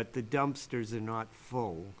 But the dumpsters are not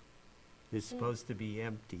full. They're supposed to be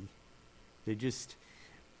empty. They're just,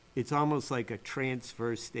 it's almost like a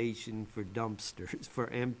transfer station for dumpsters, for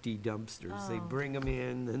empty dumpsters. They Oh. bring them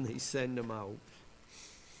in, then they send them out.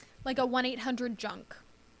 Like a 1-800 junk.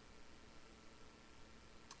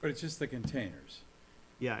 but it's just the containers.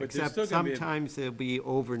 Yeah, But there's except still gonna be a- sometimes they'll be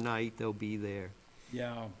overnight, they'll be there.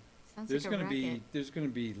 Yeah, Sounds there's like a gonna be, racket. there's gonna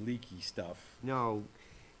be leaky stuff. No,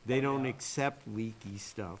 they Oh, don't yeah. accept leaky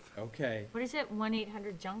stuff. Okay, What is it,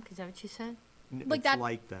 1-800 junk, is that what you said? Like It's that-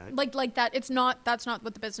 like that. Like that. That's not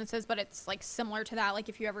what the business is, but it's like similar to that. Like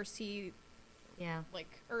if you ever see Yeah. like,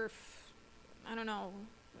 or if, I don't know,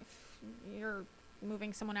 if you're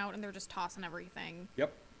moving someone out and they're just tossing everything.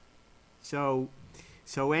 yep. So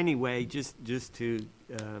anyway, just to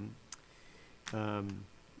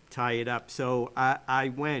tie it up, so I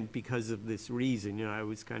went because of this reason, you know, I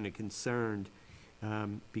was kind of concerned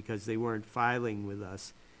because they weren't filing with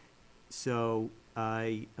us. So How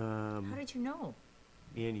did you know?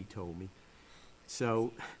 Annie told me.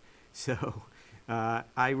 So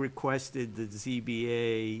I requested the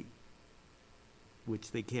ZBA,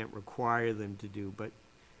 which they can't require them to do, but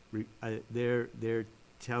they're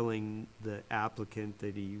telling the applicant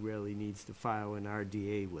that he really needs to file an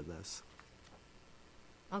RDA with us.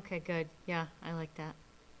 Okay, good. Yeah, I like that.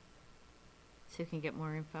 So we can get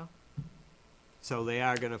more info. So they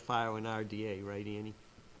are gonna file an RDA, right, Annie?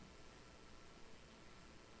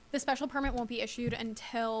 The special permit won't be issued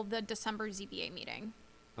until the December ZBA meeting.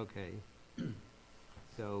 Okay.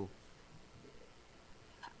 So,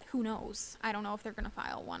 Who knows? I don't know if they're gonna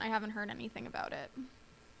file one. I haven't heard anything about it.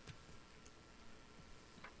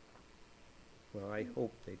 well, I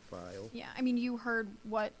hope they file. Yeah, I mean, you heard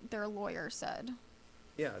what their lawyer said.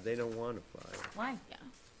 Yeah, they don't wanna file. Why? Yeah.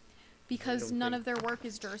 Because don't none think- of their work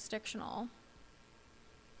is jurisdictional.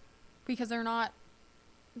 Because they're not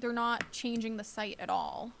changing the site at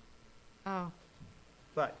all. Oh,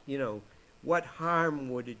 But, you know, what harm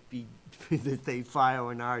would it be that they file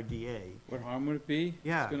an RDA? What harm would it be?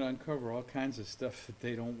 Yeah. It's gonna uncover all kinds of stuff that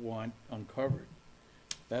they don't want uncovered.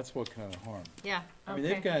 That's what kind of harm. yeah, I mean,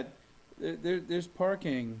 they've okay. got, there's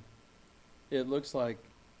parking, it looks like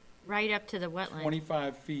Right up to the wetland.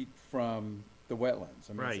 25 feet from the wetlands.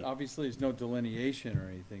 I mean, Right. obviously, there's no delineation or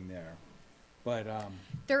anything there, but,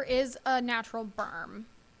 There is a natural berm,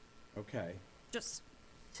 okay. just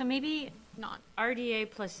So maybe not. RDA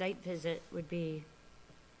plus site visit would be,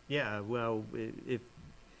 Yeah, well,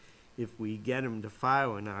 if we get them to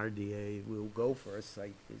file an RDA, we'll go for a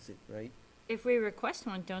site visit, right? if we request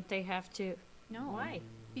one, don't they have to? No. Why?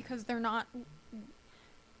 Because they're not.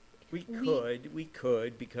 We We-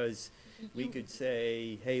 could, because we could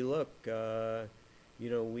say, hey, look, you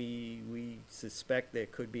know, we suspect there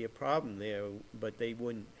could be a problem there, but they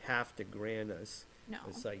wouldn't have to grant us No.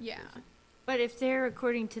 a site Yeah. visit. But if they're,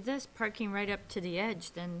 according to this, parking right up to the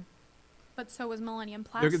edge, then, But so is Millennium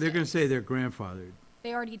They're, Plastics. they're gonna say they're grandfathered.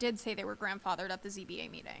 They already did say they were grandfathered at the ZBA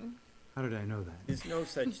meeting. How did I know that? There's no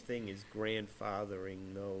such thing as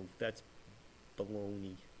grandfathering, no, that's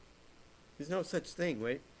baloney. There's no such thing,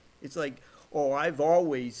 right? It's like, oh, I've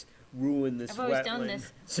always ruined this I've always done wetland,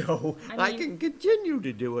 this. so I I mean- can continue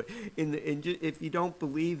to do it. If you don't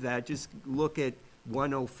believe that, just look at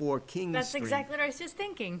 104 King Street. that's exactly what I was just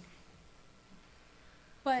thinking.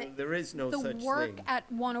 But There is no the such work thing.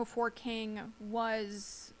 at 104 King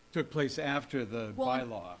was, Took place after the Well,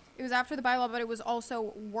 bylaw. it was after the bylaw, but it was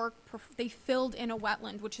also they filled in a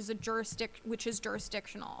wetland, which is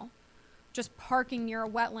jurisdictional. Just parking near a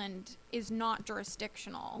wetland is not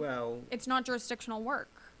jurisdictional. Well, It's not jurisdictional work.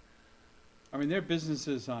 I mean, there are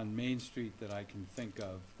businesses on Main Street that I can think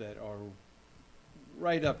of that are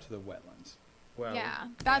right up to the wetlands. well, Yeah,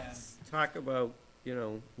 that's talk about, you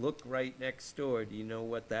know, look right next door. Do you know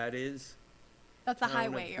what that is? the Town of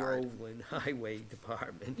highway yard. Groveland Highway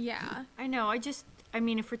Department. Yeah, I know, I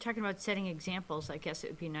mean, if we're talking about setting examples, I guess it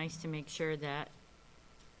would be nice to make sure that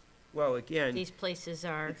Well, again, these places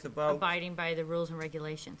are it's about- abiding by the rules and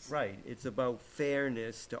regulations. right, it's about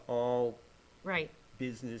fairness to all Right,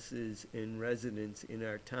 businesses and residents in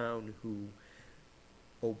our town who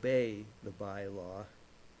obey the bylaw.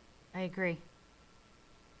 I agree.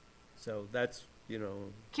 So that's, you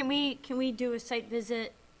know, Can we do a site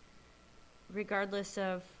visit regardless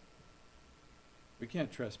of, We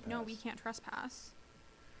can't trespass. no, we can't trespass.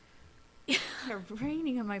 they're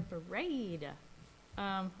raining on my parade?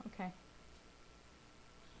 Okay.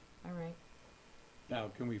 All right. Now,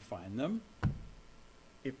 can we find them?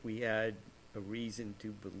 if we had a reason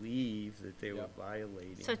to believe that they were Yep.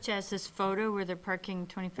 violating. Such as this photo where they're parking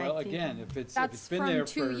 25 feet? Well, again, if it's That's been there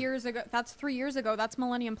from for. 2 years ago. That's 3 years ago. That's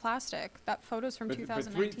Millennium Plastic. That photo's from But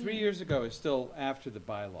 2019. three years ago is still after the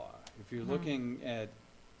bylaw. If you're Mhm. looking at,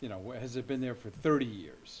 you know, has it been there for 30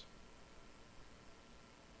 years?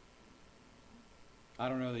 I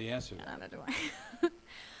don't know the answer to Yeah, that. neither do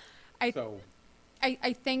I. I- So,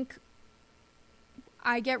 I think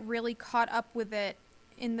I get really caught up with it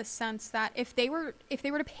in the sense that if they were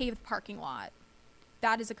to pave the parking lot,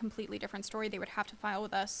 that is a completely different story. They would have to file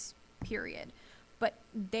with us, period. But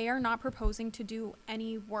they are not proposing to do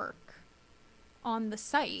any work on the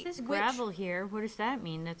site. It says which- gravel here. What does that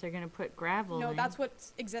mean? That they're gonna put gravel in? No, that's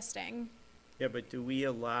what's existing. Yeah, but do we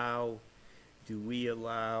allow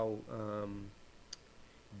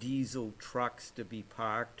diesel trucks to be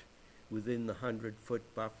parked within the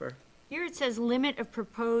 100-foot buffer? Here it says limit of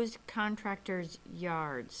proposed contractor's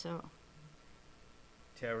yard, so.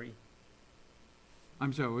 Terry,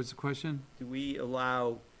 I'm sorry, what's the question? do we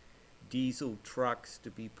allow diesel trucks to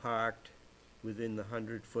be parked within the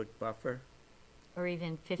 100-foot buffer? Or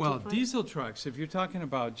even 50 Well, foot? diesel trucks, if you're talking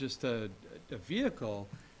about just a vehicle,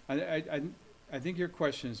 I think your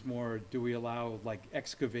question is more, do we allow like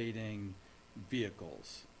excavating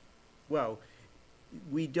vehicles? Well,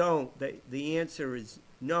 we don't. The answer is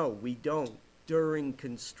no, we don't during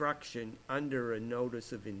construction under a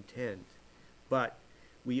notice of intent. But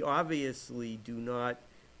we obviously do not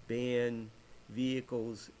ban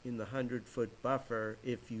vehicles in the 100-foot buffer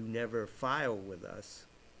if you never file with us,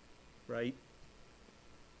 right?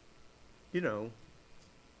 You know,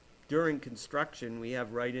 during construction, we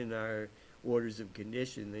have right in our orders of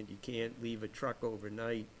condition that you can't leave a truck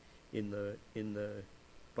overnight in the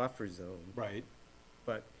buffer zone. Right.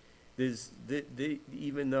 But there's,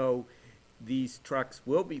 even though these trucks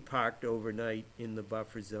will be parked overnight in the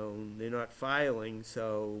buffer zone, they're not filing,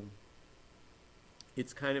 so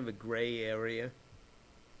it's kind of a gray area.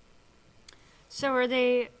 So are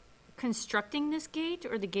they constructing this gate,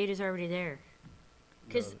 or the gate is already there?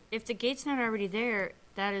 Because No. if the gate's not already there,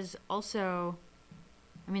 that is also,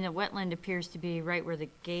 I mean, the wetland appears to be right where the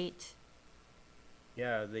gate,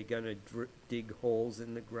 Yeah, are they gonna dig holes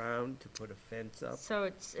in the ground to put a fence up? so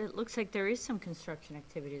it looks like there is some construction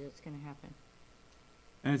activity that's gonna happen.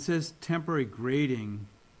 And it says temporary grading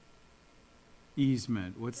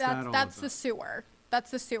easement. What's that all about? That's the sewer.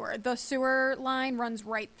 That's the sewer. The sewer line runs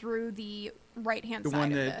right through the right-hand The side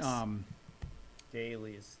one of that, this.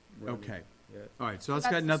 Daily is running. okay. Yeah. All right, so that's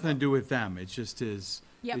That's got the nothing to slope. do with them. It's just is,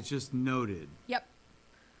 Yep. it's just noted. Yep.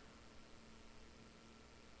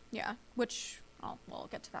 Yeah, which, we'll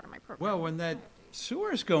get to that in my program. Well, when that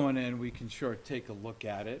sewer's going in, we can sure take a look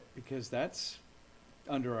at it, because that's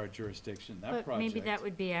under our jurisdiction, that But project. maybe that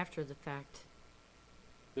would be after the fact.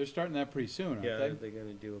 They're starting that pretty soon, aren't Yeah, they? they're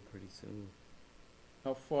gonna do it pretty soon.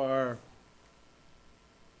 How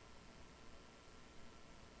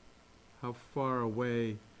far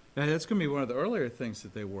away? Yeah, that's gonna be one of the earlier things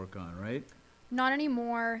that they work on, right? Not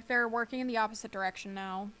anymore. They're working in the opposite direction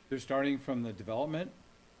now. They're starting from the development?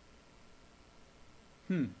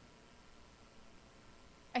 When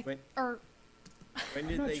When did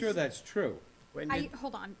I'm not they? sure that's true. When did,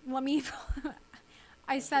 hold on. Let me.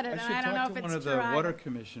 I said it, I and should I don't know talk if to it's one of true. the water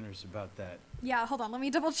commissioners about that. Yeah, hold on. Let me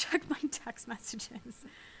double check my text messages.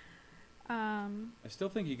 I still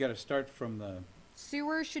think you gotta start from the,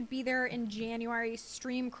 Sewer should be there in January.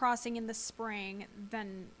 Stream crossing in the spring,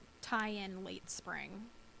 then tie in late spring.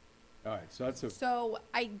 all right, so that's a, So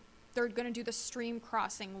they're gonna do the stream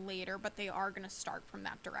crossing later, but they are gonna start from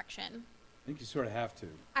that direction. I think you sort of have to.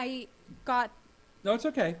 I got No, it's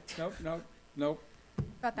okay. Nope.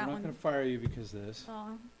 that I'm not gonna one. fire you because of this.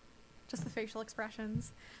 Just the facial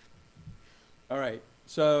expressions. All right,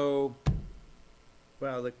 so,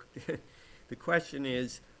 well, the question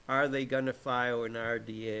is, are they gonna file an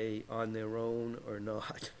RDA on their own or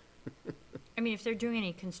not? I mean, if they're doing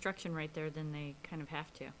any construction right there, then they kind of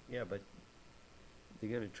have to. Yeah, but they're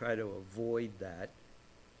gonna try to avoid that,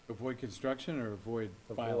 avoid construction or avoid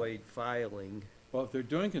filing? avoid filing. Well, if they're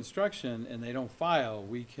doing construction and they don't file,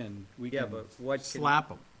 we can Yeah, but what can, slap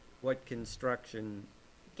them. what construction,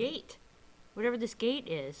 Gate, whatever this gate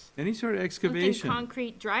is. Any sort of Something excavation.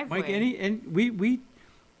 concrete driveway. Mike,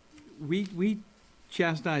 we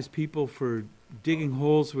chastise people for digging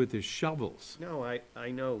holes with their shovels. no,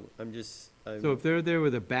 I know, I'm So if they're there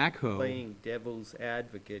with a backhoe, playing devil's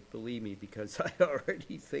advocate, believe me, because I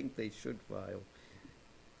already think they should file.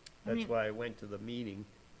 I That's mean- why I went to the meeting.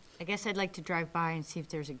 I guess I'd like to drive by and see if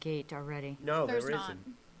there's a gate already. No, there There's not.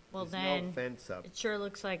 isn't. Well, There's then, no fence up. it sure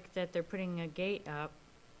looks like that they're putting a gate up.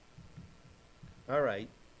 All right,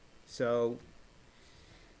 so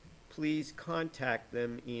please contact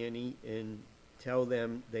them, Annie, and tell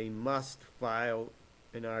them they must file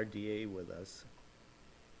an RDA with us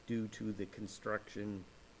due to the construction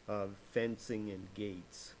of fencing and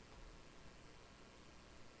gates.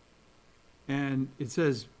 and it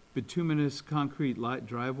says bituminous concrete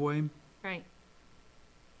driveway. Right.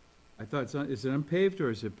 I thought, is it unpaved or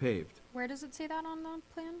is it paved? Where does it say that on the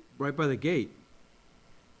plan? Right by the gate,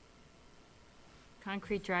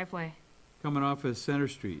 Concrete driveway. coming off of Center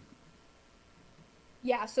Street.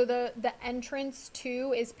 Yeah, so the entrance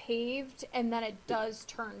too is paved, and then it does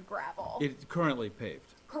turn gravel. It's currently paved.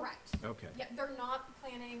 Correct. Okay, Yeah, they're not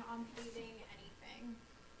planning on paving anything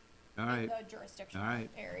all in right, the jurisdictional All right.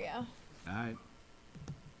 area. all right.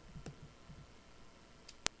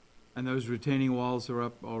 And those retaining walls are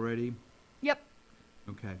up already? Yep.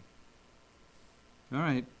 Okay. All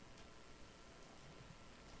right.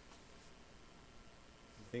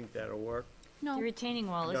 You think that'll work? No, The retaining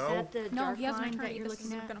wall, is No. that the no, dark he has an line attorney. that you're This looking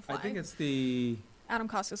isn't at? gonna fly. I think it's the, Adam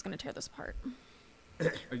Koska's gonna tear this apart.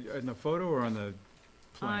 in the photo or on the On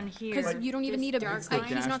plan? here. Because you don't even This need a, dark It's the line?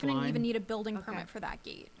 he's not dash gonna line? even need a building Okay. permit for that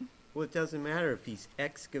gate. Well, it doesn't matter if he's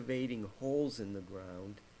excavating holes in the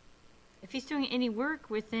ground. If he's doing any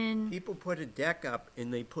work within, People put a deck up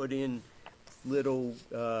and they put in little,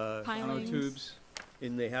 Pilings. Monotubes.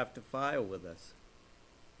 and they have to file with us.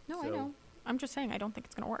 No, I So- know. I'm just saying I don't think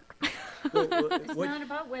it's gonna work. It's not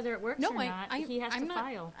about whether it works No, or not, he has to I'm not,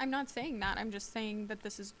 file. I'm not saying that. I'm just saying that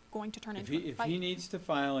this is going to turn If into he, a if fight. he needs to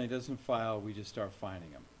file and he doesn't file, we just start fining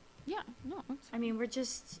him. Yeah, no, it's, I mean, we're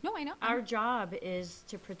just, no, I know. our job is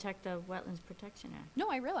to protect the Wetlands Protection Act. No,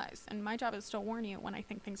 I realize, and my job is to warn you when I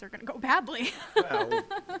think things are gonna go badly. Well,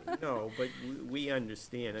 no, but we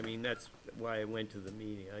understand. I mean, that's why I went to the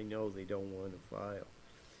meeting. I know they don't want to file.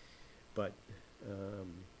 But,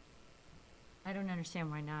 I don't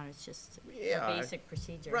understand why not, it's just Yeah, a basic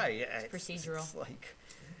procedure. right. It's procedural. It's like,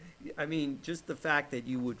 I mean, just the fact that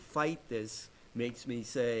you would fight this makes me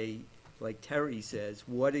say, like Terry says,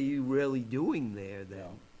 what are you really doing there then? Yeah.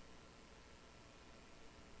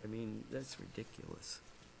 I mean, that's ridiculous.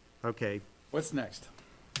 Okay, What's next?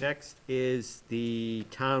 next is the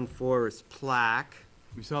town forest plaque.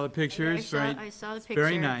 We saw the pictures, I saw the picture.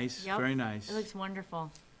 very nice, Yep. very nice. It looks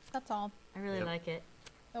wonderful. That's all. I really Yep. like it.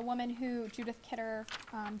 The woman who, Judith Kidder,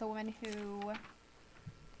 the woman who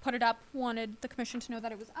put it up, wanted the commission to know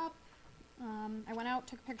that it was up. I went out,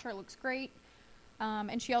 took a picture, it looks great.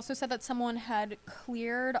 And she also said that someone had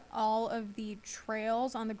cleared all of the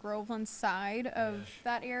trails on the Groveland side of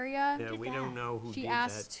that area. Yeah, did we that? don't know who She did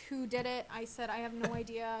that. asked who did it. I said, I have no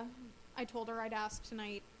idea. I told her I'd ask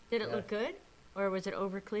tonight. Did it Yeah. look good? Or was it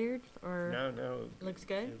over cleared? Or, No. Looks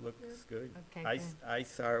good? It looks good. Okay, I, good. I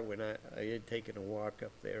saw it when I had taken a walk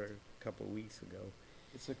up there a couple of weeks ago.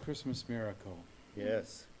 It's a Christmas miracle.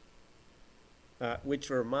 Yes. Which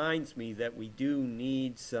reminds me that we do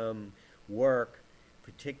need some work,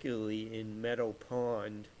 particularly in Meadow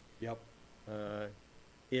Pond, Yep.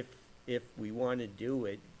 if we want to do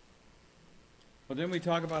it. Well, didn't we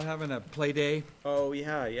talk about having a play day? Oh,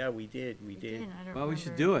 yeah, we did. I don't Well, we should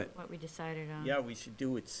remember do it. What we decided on. Yeah, we should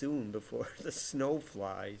do it soon before the snow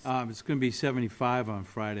flies. It's gonna be 75 on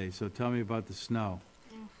Friday, so tell me about the snow.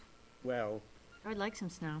 Well, I would like some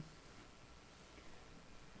snow.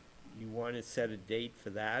 you want to set a date for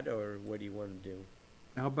that, or what do you want to do?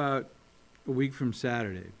 How about a week from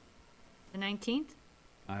Saturday? The 19th?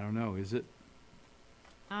 I don't know, is it?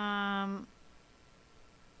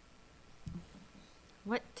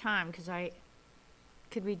 What time?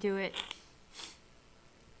 Could we do it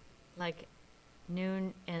like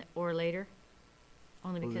noon or later?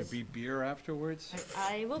 Only Will there because be beer afterwards?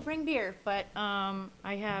 I will bring beer, but, I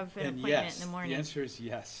have an And appointment yes, in the the morning. answer is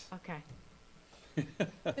yes. Okay,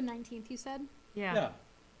 The 19th, you said? yeah.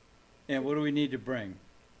 And what do we need to bring?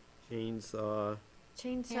 Chainsaw.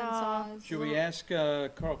 Chainsaw. Handsaws. Should we ask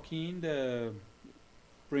Carl Keen to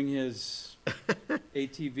bring his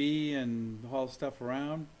ATV and haul stuff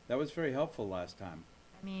around? That was very helpful last time.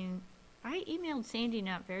 I mean, I emailed Sandy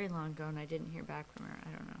not very long ago and I didn't hear back from her. I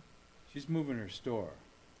don't know. She's moving her store.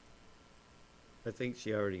 I think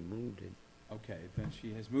she already moved it. Okay, then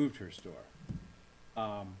she has moved her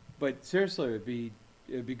store. But seriously, it'd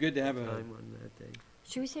be good to have a, Time on that day.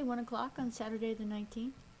 Should we say 1 o'clock on Saturday, the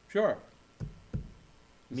 19th? sure.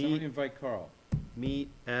 Somebody Meet, invite Carl. meet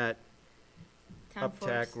at Town Uptack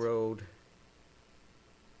Forest. Road.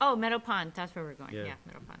 Oh, Meadow Pond, that's where we're going. Yeah. Yeah,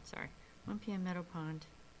 Meadow Pond, sorry. 1 PM Meadow Pond.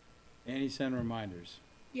 Annie, send reminders.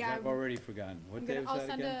 'Cause Yeah, I've already forgotten. What I'm day gonna, was I'll that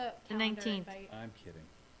send again? a The calendar 19th. invite I'm kidding.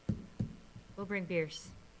 We'll bring beers.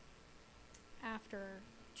 after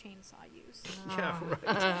chainsaw use. Yeah,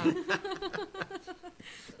 Ah. right.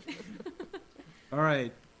 All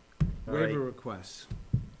right, All waiver right. requests.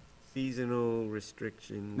 Seasonal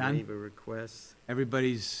restriction None? waiver requests.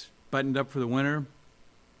 Everybody's buttoned up for the winter?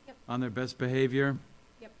 Yep. On their best behavior?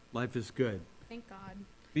 Yep. Life is good. Thank God.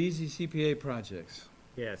 BZ CPA projects.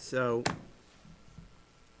 Yeah, so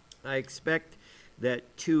I expect that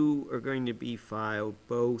 2 are going to be filed,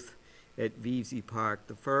 both at VZ Park.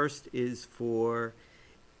 The first is for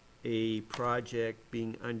a project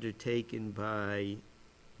being undertaken by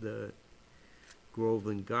the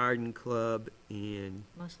Groveland Garden Club and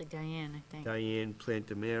Mostly Diane, I think. Diane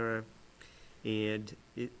Plantamera. And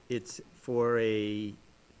it's for a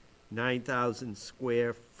 9,000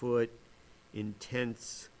 square foot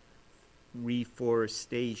intense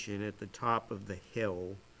reforestation at the top of the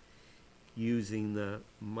hill using the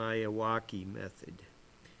Miyawaki method.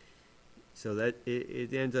 So that,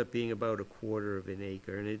 it ends up being about a quarter of an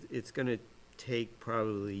acre, and it's gonna take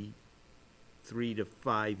probably 3 to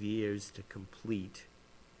 5 years to complete.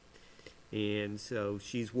 And so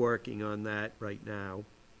she's working on that right now.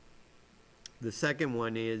 The second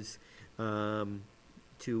one is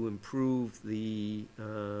to improve the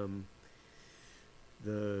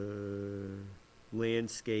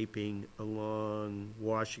landscaping along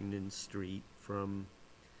Washington Street from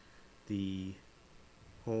the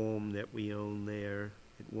home that we own there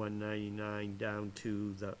at 199 down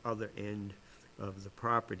to the other end of the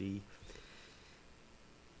property.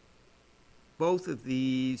 Both of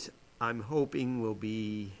these, I'm hoping, will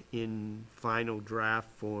be in final draft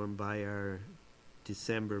form by our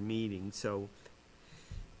December meeting, so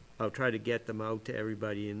I'll try to get them out to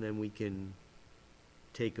everybody, and then we can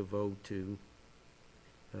take a vote to,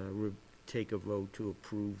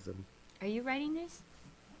 approve them. Are you writing this?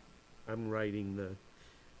 I'm writing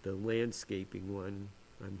the landscaping one.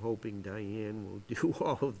 I'm hoping Diane will do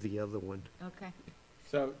all of the other one. Okay.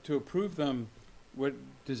 So to approve them, what,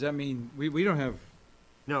 does that mean, we don't have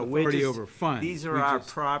No, we're authority just, over funds? these are we our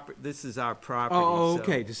just- this is our property. Oh, so-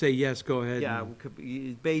 okay, to say yes, go ahead. Yeah, and- we could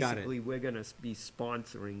be- basically, we're gonna be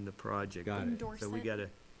sponsoring the project. Got it. Endorse So we it. gotta,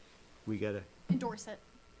 Endorse it.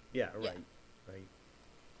 yeah, Yeah. right,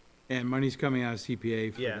 And money's coming out of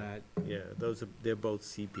CPA for Yeah. that. yeah, they're both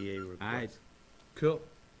CPA All right, requests. cool.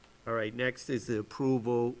 All right, next is the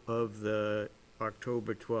approval of the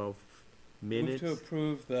October 12th minutes. Move to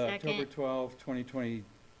approve the October Second. 12,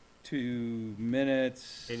 2022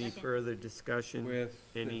 minutes Any Second. further discussion? with,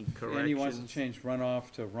 Any if Annie wants to corrections? change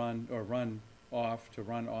runoff to run, or run off to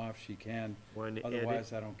run off, she can. One edit?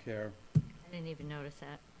 Otherwise, I don't care. I didn't even notice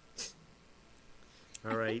that.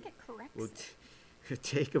 All right, I think it corrects we'll it.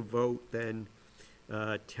 take a vote then.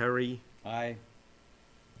 Terry, Aye.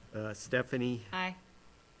 Stephanie, Aye.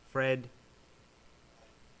 Fred?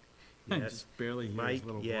 I Yes. just barely hear Mike, his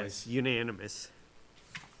little yes, voice. unanimous.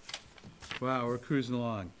 Wow, we're cruising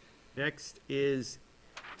along. Next is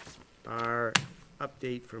our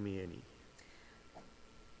update from Annie.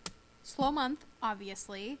 Slow month,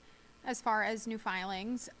 obviously, as far as new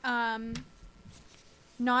filings. Not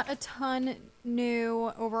a ton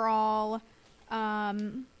new overall.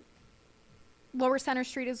 Lower Center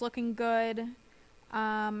Street is looking good.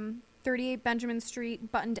 38 Benjamin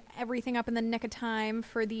Street buttoned everything up in the nick of time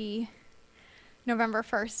for the November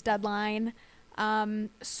 1st deadline.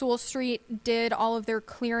 Sewell Street did all of their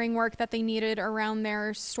clearing work that they needed around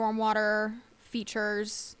their stormwater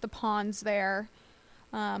features, the ponds there.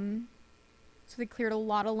 So they cleared a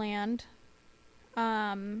lot of land.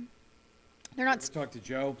 They're not. Talk to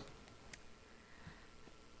Joe.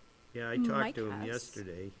 Yeah, I talked Mike to him has.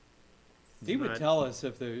 yesterday. He would Not- tell us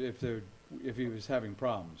if he was having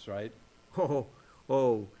problems, right?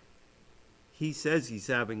 Oh, he says he's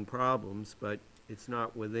having problems, but it's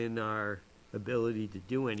not within our ability to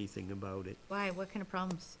do anything about it. Why? What kind of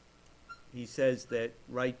problems? He says that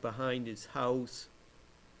right behind his house,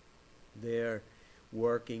 they're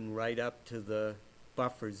working right up to the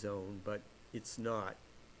buffer zone, but it's not.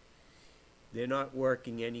 They're not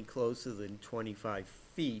working any closer than 25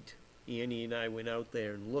 feet. Annie and I went out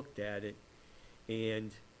there and looked at it,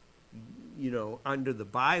 and, you know, under the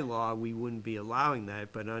bylaw, we wouldn't be allowing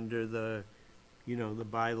that, but under the, you know, the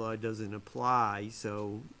bylaw doesn't apply,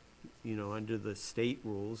 so, you know, under the state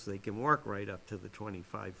rules, they can work right up to the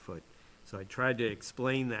 25-foot. So I tried to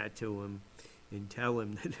explain that to him and tell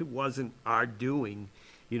him that it wasn't our doing,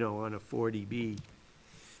 you know, on a 40B.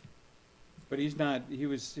 But he's not, he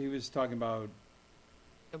was talking about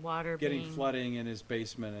The water getting being. flooding in his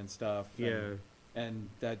basement and stuff. and- Yeah. And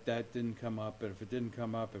that didn't come up, but if it didn't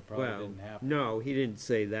come up, it probably Well, didn't happen. no, he didn't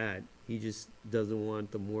say that. He just doesn't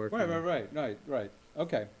want them working. Right,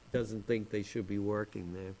 okay. Doesn't think they should be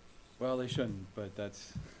working there. Well, they shouldn't, but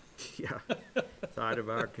that's, Yeah, it's out of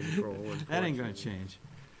our control, that ain't gonna unfortunately. change.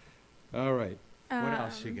 All right, what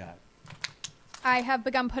else you Um, got? I have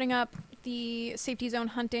begun putting up the safety zone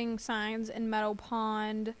hunting signs in Meadow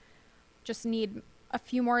Pond. Just need a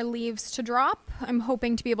few more leaves to drop. I'm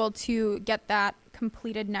hoping to be able to get that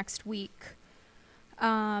completed next week.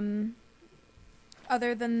 Other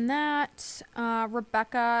than that,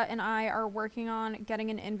 Rebecca and I are working on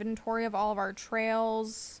getting an inventory of all of our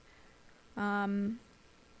trails.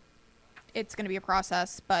 It's going to be a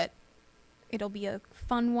process, but it'll be a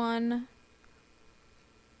fun one.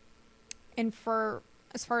 And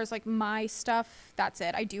as far as like my stuff, that's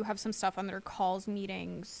it. I do have some stuff on their calls,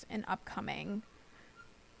 meetings, and upcoming,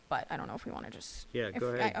 but I don't know if we want to just. Yeah, go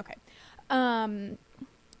ahead. Okay.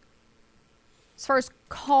 As far as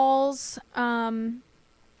calls,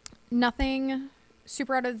 nothing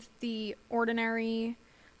super out of the ordinary.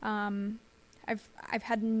 I've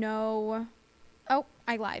had no. Oh,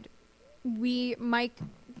 I lied. Mike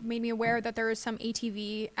made me aware that there is some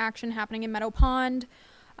ATV action happening in Meadow Pond.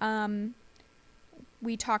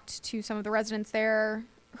 We talked to some of the residents there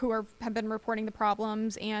who have been reporting the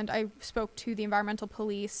problems, and I spoke to the environmental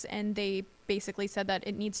police, and they basically said that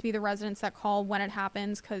it needs to be the residents that call when it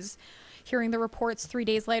happens, because hearing the reports 3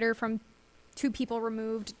 days later from 2 people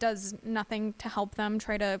removed does nothing to help them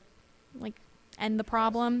try to, like, end the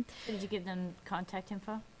problem. Did you give them contact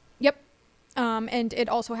info? Yep. And it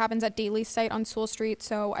also happens at Daly's site on Sewell Street,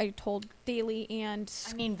 so I told Daly and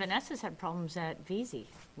I mean, Vanessa's had problems at VZ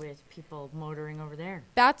with people motoring over there.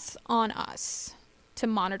 that's on us to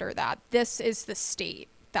monitor that. This is the state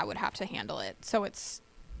that would have to handle it. So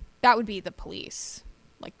that would be the police,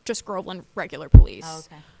 like just Groveland regular police. Oh,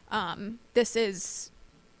 okay. This is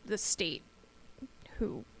the state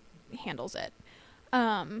who handles it.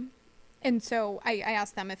 And so I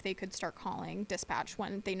asked them if they could start calling dispatch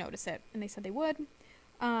when they notice it, and they said they would.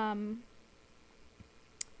 And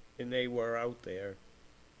they were out there.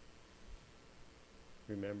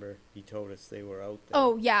 Remember, he told us they were out there.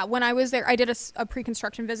 Oh, yeah. When I was there, I did a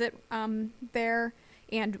pre-construction visit there,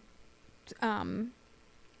 and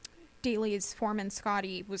Daly's foreman,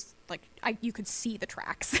 Scotty, was like, you could see the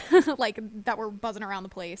tracks, like, that were buzzing around the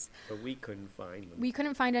place. But we couldn't find them. We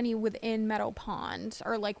couldn't find any within Meadow Pond,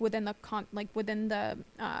 or, like, within the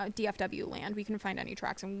DFW land. We couldn't find any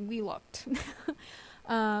tracks, and we looked.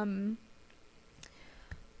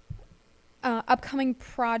 Upcoming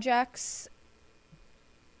projects.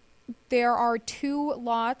 There are 2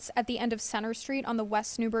 lots at the end of Center Street on the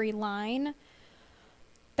West Newbury line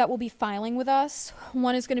that will be filing with us.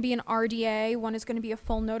 One is going to be an RDA, one is going to be a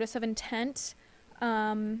full notice of intent.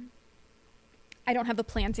 I don't have the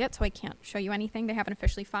plans yet, so I can't show you anything. They haven't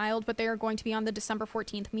officially filed, but they are going to be on the December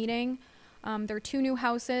 14th meeting. There are 2 new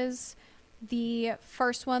houses. The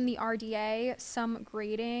first one, the RDA, some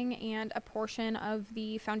grading and a portion of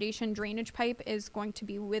the foundation drainage pipe is going to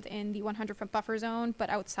be within the 100-foot buffer zone, but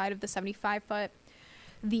outside of the 75-foot.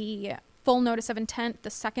 The full notice of intent, the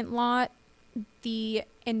second lot, a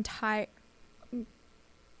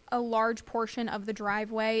large portion of the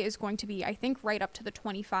driveway is going to be, I think, right up to the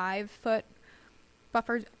 25-foot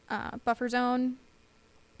buffer zone.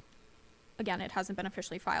 Again, it hasn't been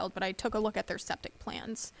officially filed, but I took a look at their septic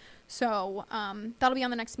plans. So that'll be on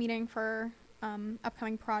the next meeting for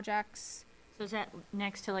upcoming projects. So is that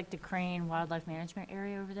next to like the Crane Wildlife Management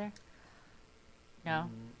area over there? No?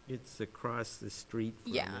 It's across the street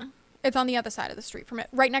from Yeah. it. It's on the other side of the street from it,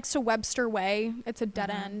 right next to Webster Way. It's a dead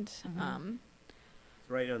end. It's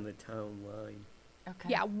right on the town line. Okay.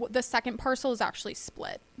 Yeah, the second parcel is actually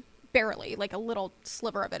split, barely. Like a little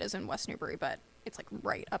sliver of it is in West Newbury, but it's like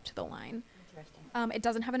right up to the line. Interesting. It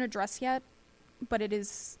doesn't have an address yet, but it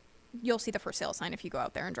is. You'll see the for sale sign if you go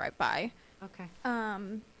out there and drive by. Okay.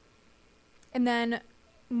 And then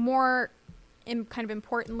more, kind of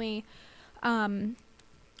importantly, the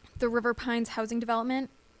River Pines housing development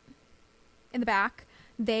in the back,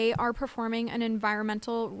 they are performing an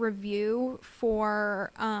environmental review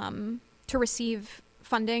for to receive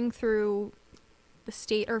funding through the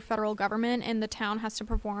state or federal government, and the town has to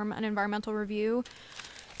perform an environmental review.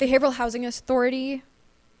 The Haverhill Housing Authority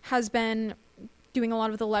has been doing a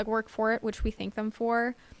lot of the legwork for it, which we thank them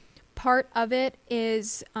for. Part of it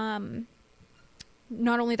is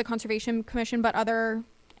not only the Conservation Commission, but other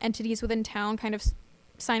entities within town kind of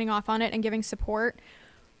signing off on it and giving support.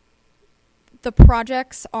 The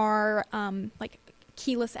projects are like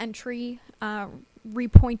keyless entry,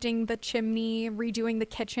 repointing the chimney, redoing the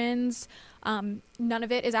kitchens. None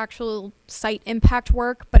of it is actual site impact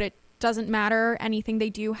work, but it doesn't matter. Anything they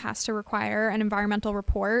do has to require an environmental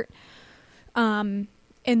report. And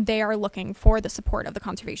they are looking for the support of the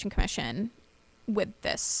Conservation Commission with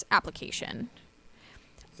this application.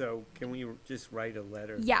 So can we just write a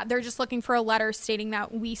letter? Yeah, they're just looking for a letter stating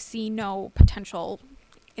that we see no potential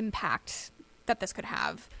impact that this could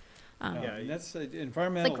have. No, Yeah, and that's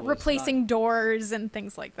environmental. Like is replacing doors and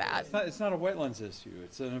things like that. It's not a wetlands issue.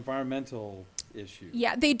 It's an environmental issue.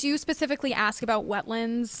 Yeah, they do specifically ask about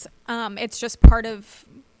wetlands. It's just part of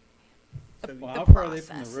So Well, the how far are they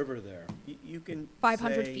from process. the river there? you can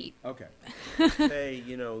 500 say- feet. Okay. say,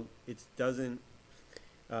 it doesn't,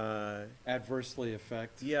 Adversely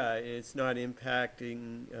affect. yeah, it's not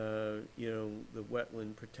impacting, the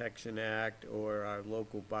Wetland Protection Act or our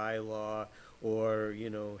local bylaw or,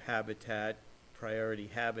 habitat, priority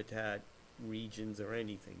habitat regions or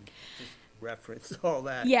anything. Just reference all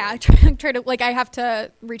that. Yeah, right? try to, like, I have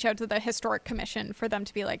to reach out to the Historic Commission for them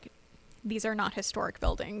to be like, these are not historic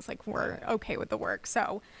buildings. Like, we're okay with the work.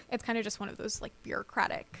 So it's kind of just one of those, like,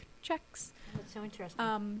 bureaucratic checks. That's so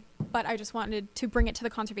interesting. But I just wanted to bring it to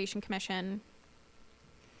the Conservation Commission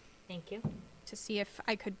Thank you. to see if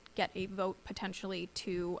I could get a vote potentially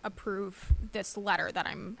to approve this letter that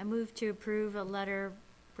I'm, I move to approve a letter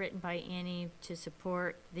written by Annie to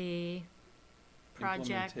support the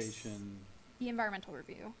projects Implementation. the environmental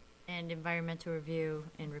review. and environmental review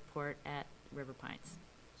and report at River Pines.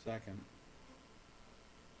 Second.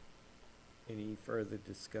 Any further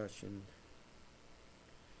discussion?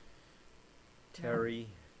 Terry,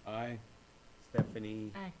 Aye.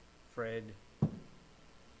 Stephanie, Aye. Fred,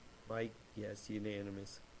 Mike, yes,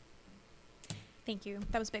 unanimous. Thank you.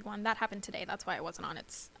 That was a big one. That happened today. That's why I wasn't on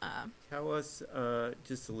its, Tell us,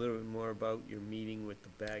 just a little bit more about your meeting with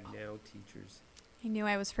the Bagnell teachers. I knew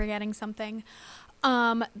I was forgetting something.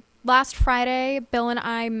 Last Friday, Bill and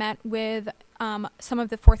I met with some of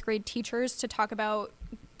the fourth grade teachers to talk about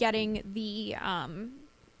getting the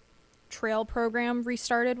trail program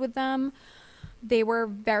restarted with them. They were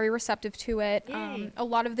very receptive to it. Yay. A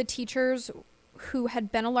lot of the teachers who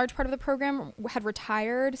had been a large part of the program had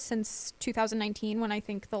retired since 2019, when I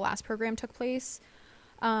think the last program took place.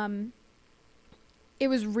 It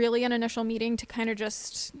was really an initial meeting to kind of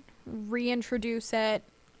just reintroduce it,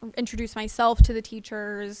 introduce myself to the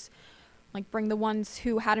teachers, like bring the ones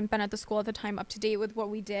who hadn't been at the school at the time up to date with what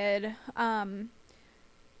we did.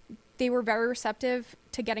 They were very receptive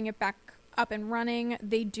to getting it back up and running.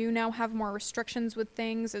 They do now have more restrictions with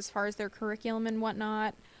things as far as their curriculum and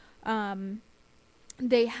whatnot.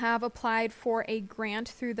 They have applied for a grant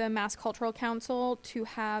through the Mass Cultural Council to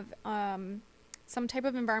have some type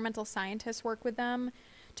of environmental scientist work with them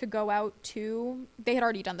to go out to, they had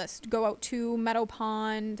already done this, to go out to Meadow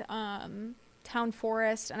Pond, Town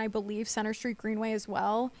Forest, and I believe Center Street Greenway as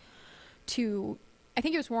well, to, I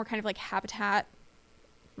think it was more kind of like habitat,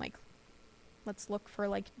 like, let's look for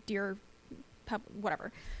like deer,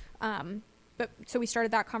 whatever. But so we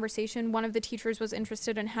started that conversation. One of the teachers was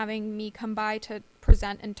interested in having me come by to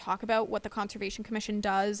present and talk about what the Conservation Commission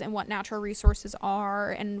does and what natural resources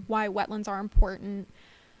are and why wetlands are important,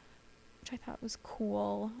 which I thought was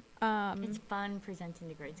cool. It's fun presenting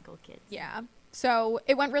to grade school kids. Yeah. So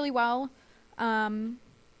it went really well.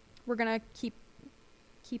 We're gonna keep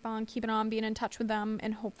on keeping on, being in touch with them,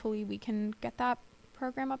 and hopefully we can get that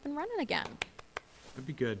program up and running again. That'd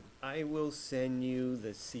be good. I will send you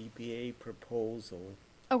the CPA proposal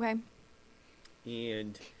Okay.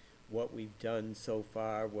 and what we've done so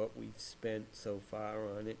far, what we've spent so far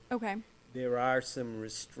on it. Okay. There are some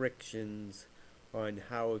restrictions on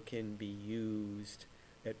how it can be used,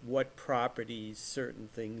 at what properties certain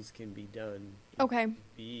things can be done. Okay. It'd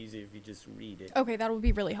be easier if you just read it. Okay, that would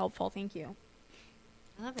be really helpful. Thank you.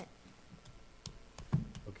 I love it.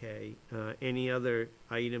 Okay, any other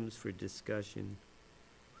items for discussion?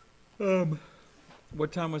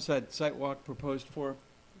 What time was that site walk proposed for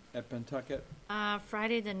at Pentucket?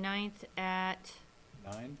 Friday the 9th at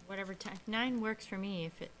 9? whatever time. 9 works for me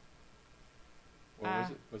if it, Or was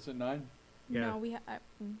it, was it 9? Yeah. No, we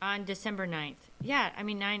on December 9th. Yeah, I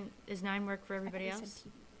mean, 9, does 9 work for everybody I said else?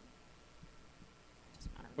 TV.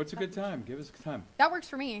 Doesn't matter. What's a good time? Give us a time. That works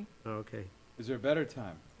for me. Okay, Is there a better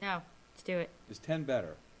time? No, let's do it. Is 10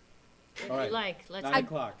 better? If All you right. like, let's, 9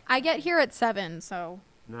 o'clock. I get here at 7, so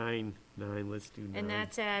 9, let's do 9. and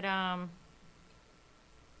that's at,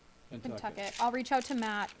 Pentucket. I'll reach out to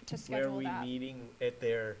Matt to Where are schedule we that. meeting at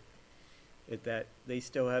their, at that, they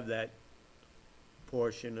still have that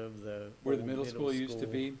portion of the. Where the old middle school used to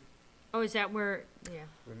be? oh, is that where, yeah,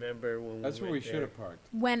 Remember when we That's where we went should there? have parked.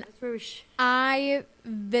 When that's where we I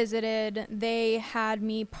visited, they had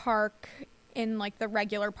me park in like the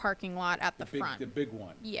regular parking lot at the front. The big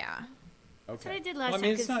one. Yeah. That's what I Okay. did Well, last I time,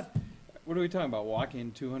 mean, it's 'cause- not, what are we talking about?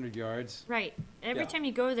 Walking 200 yards? right. Every Yeah. time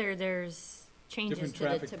you go there, there's changes Different to the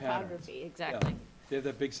traffic patterns. topography, exactly. They have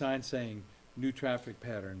that big sign saying, new traffic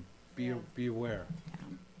pattern, Yeah. be aware.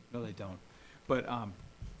 No, they don't. But,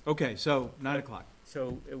 okay, so 9 o'clock.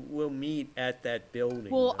 So we'll meet at that building.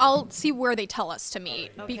 Well, though. I'll see where they tell us to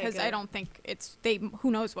meet Okay, because I good. don't think it's they.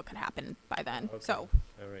 Who knows what could happen by then? Okay. So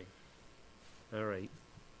All right. All right.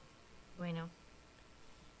 Bueno.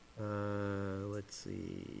 Let's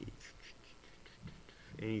see.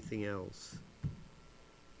 Anything else?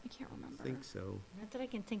 I can't remember. I think so. Not that I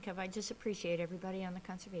can think of. I just appreciate everybody on the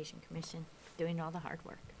Conservation Commission doing all the hard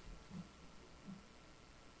work.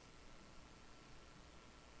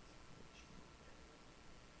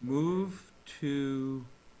 Move to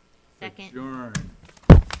Second. adjourn.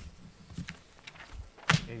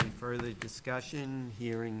 Any further discussion?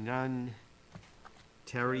 Hearing none.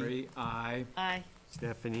 Terry, Terry, aye. Aye.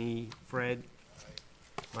 Stephanie, Fred?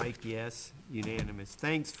 Mike, yes, unanimous.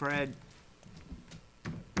 Thanks, Fred.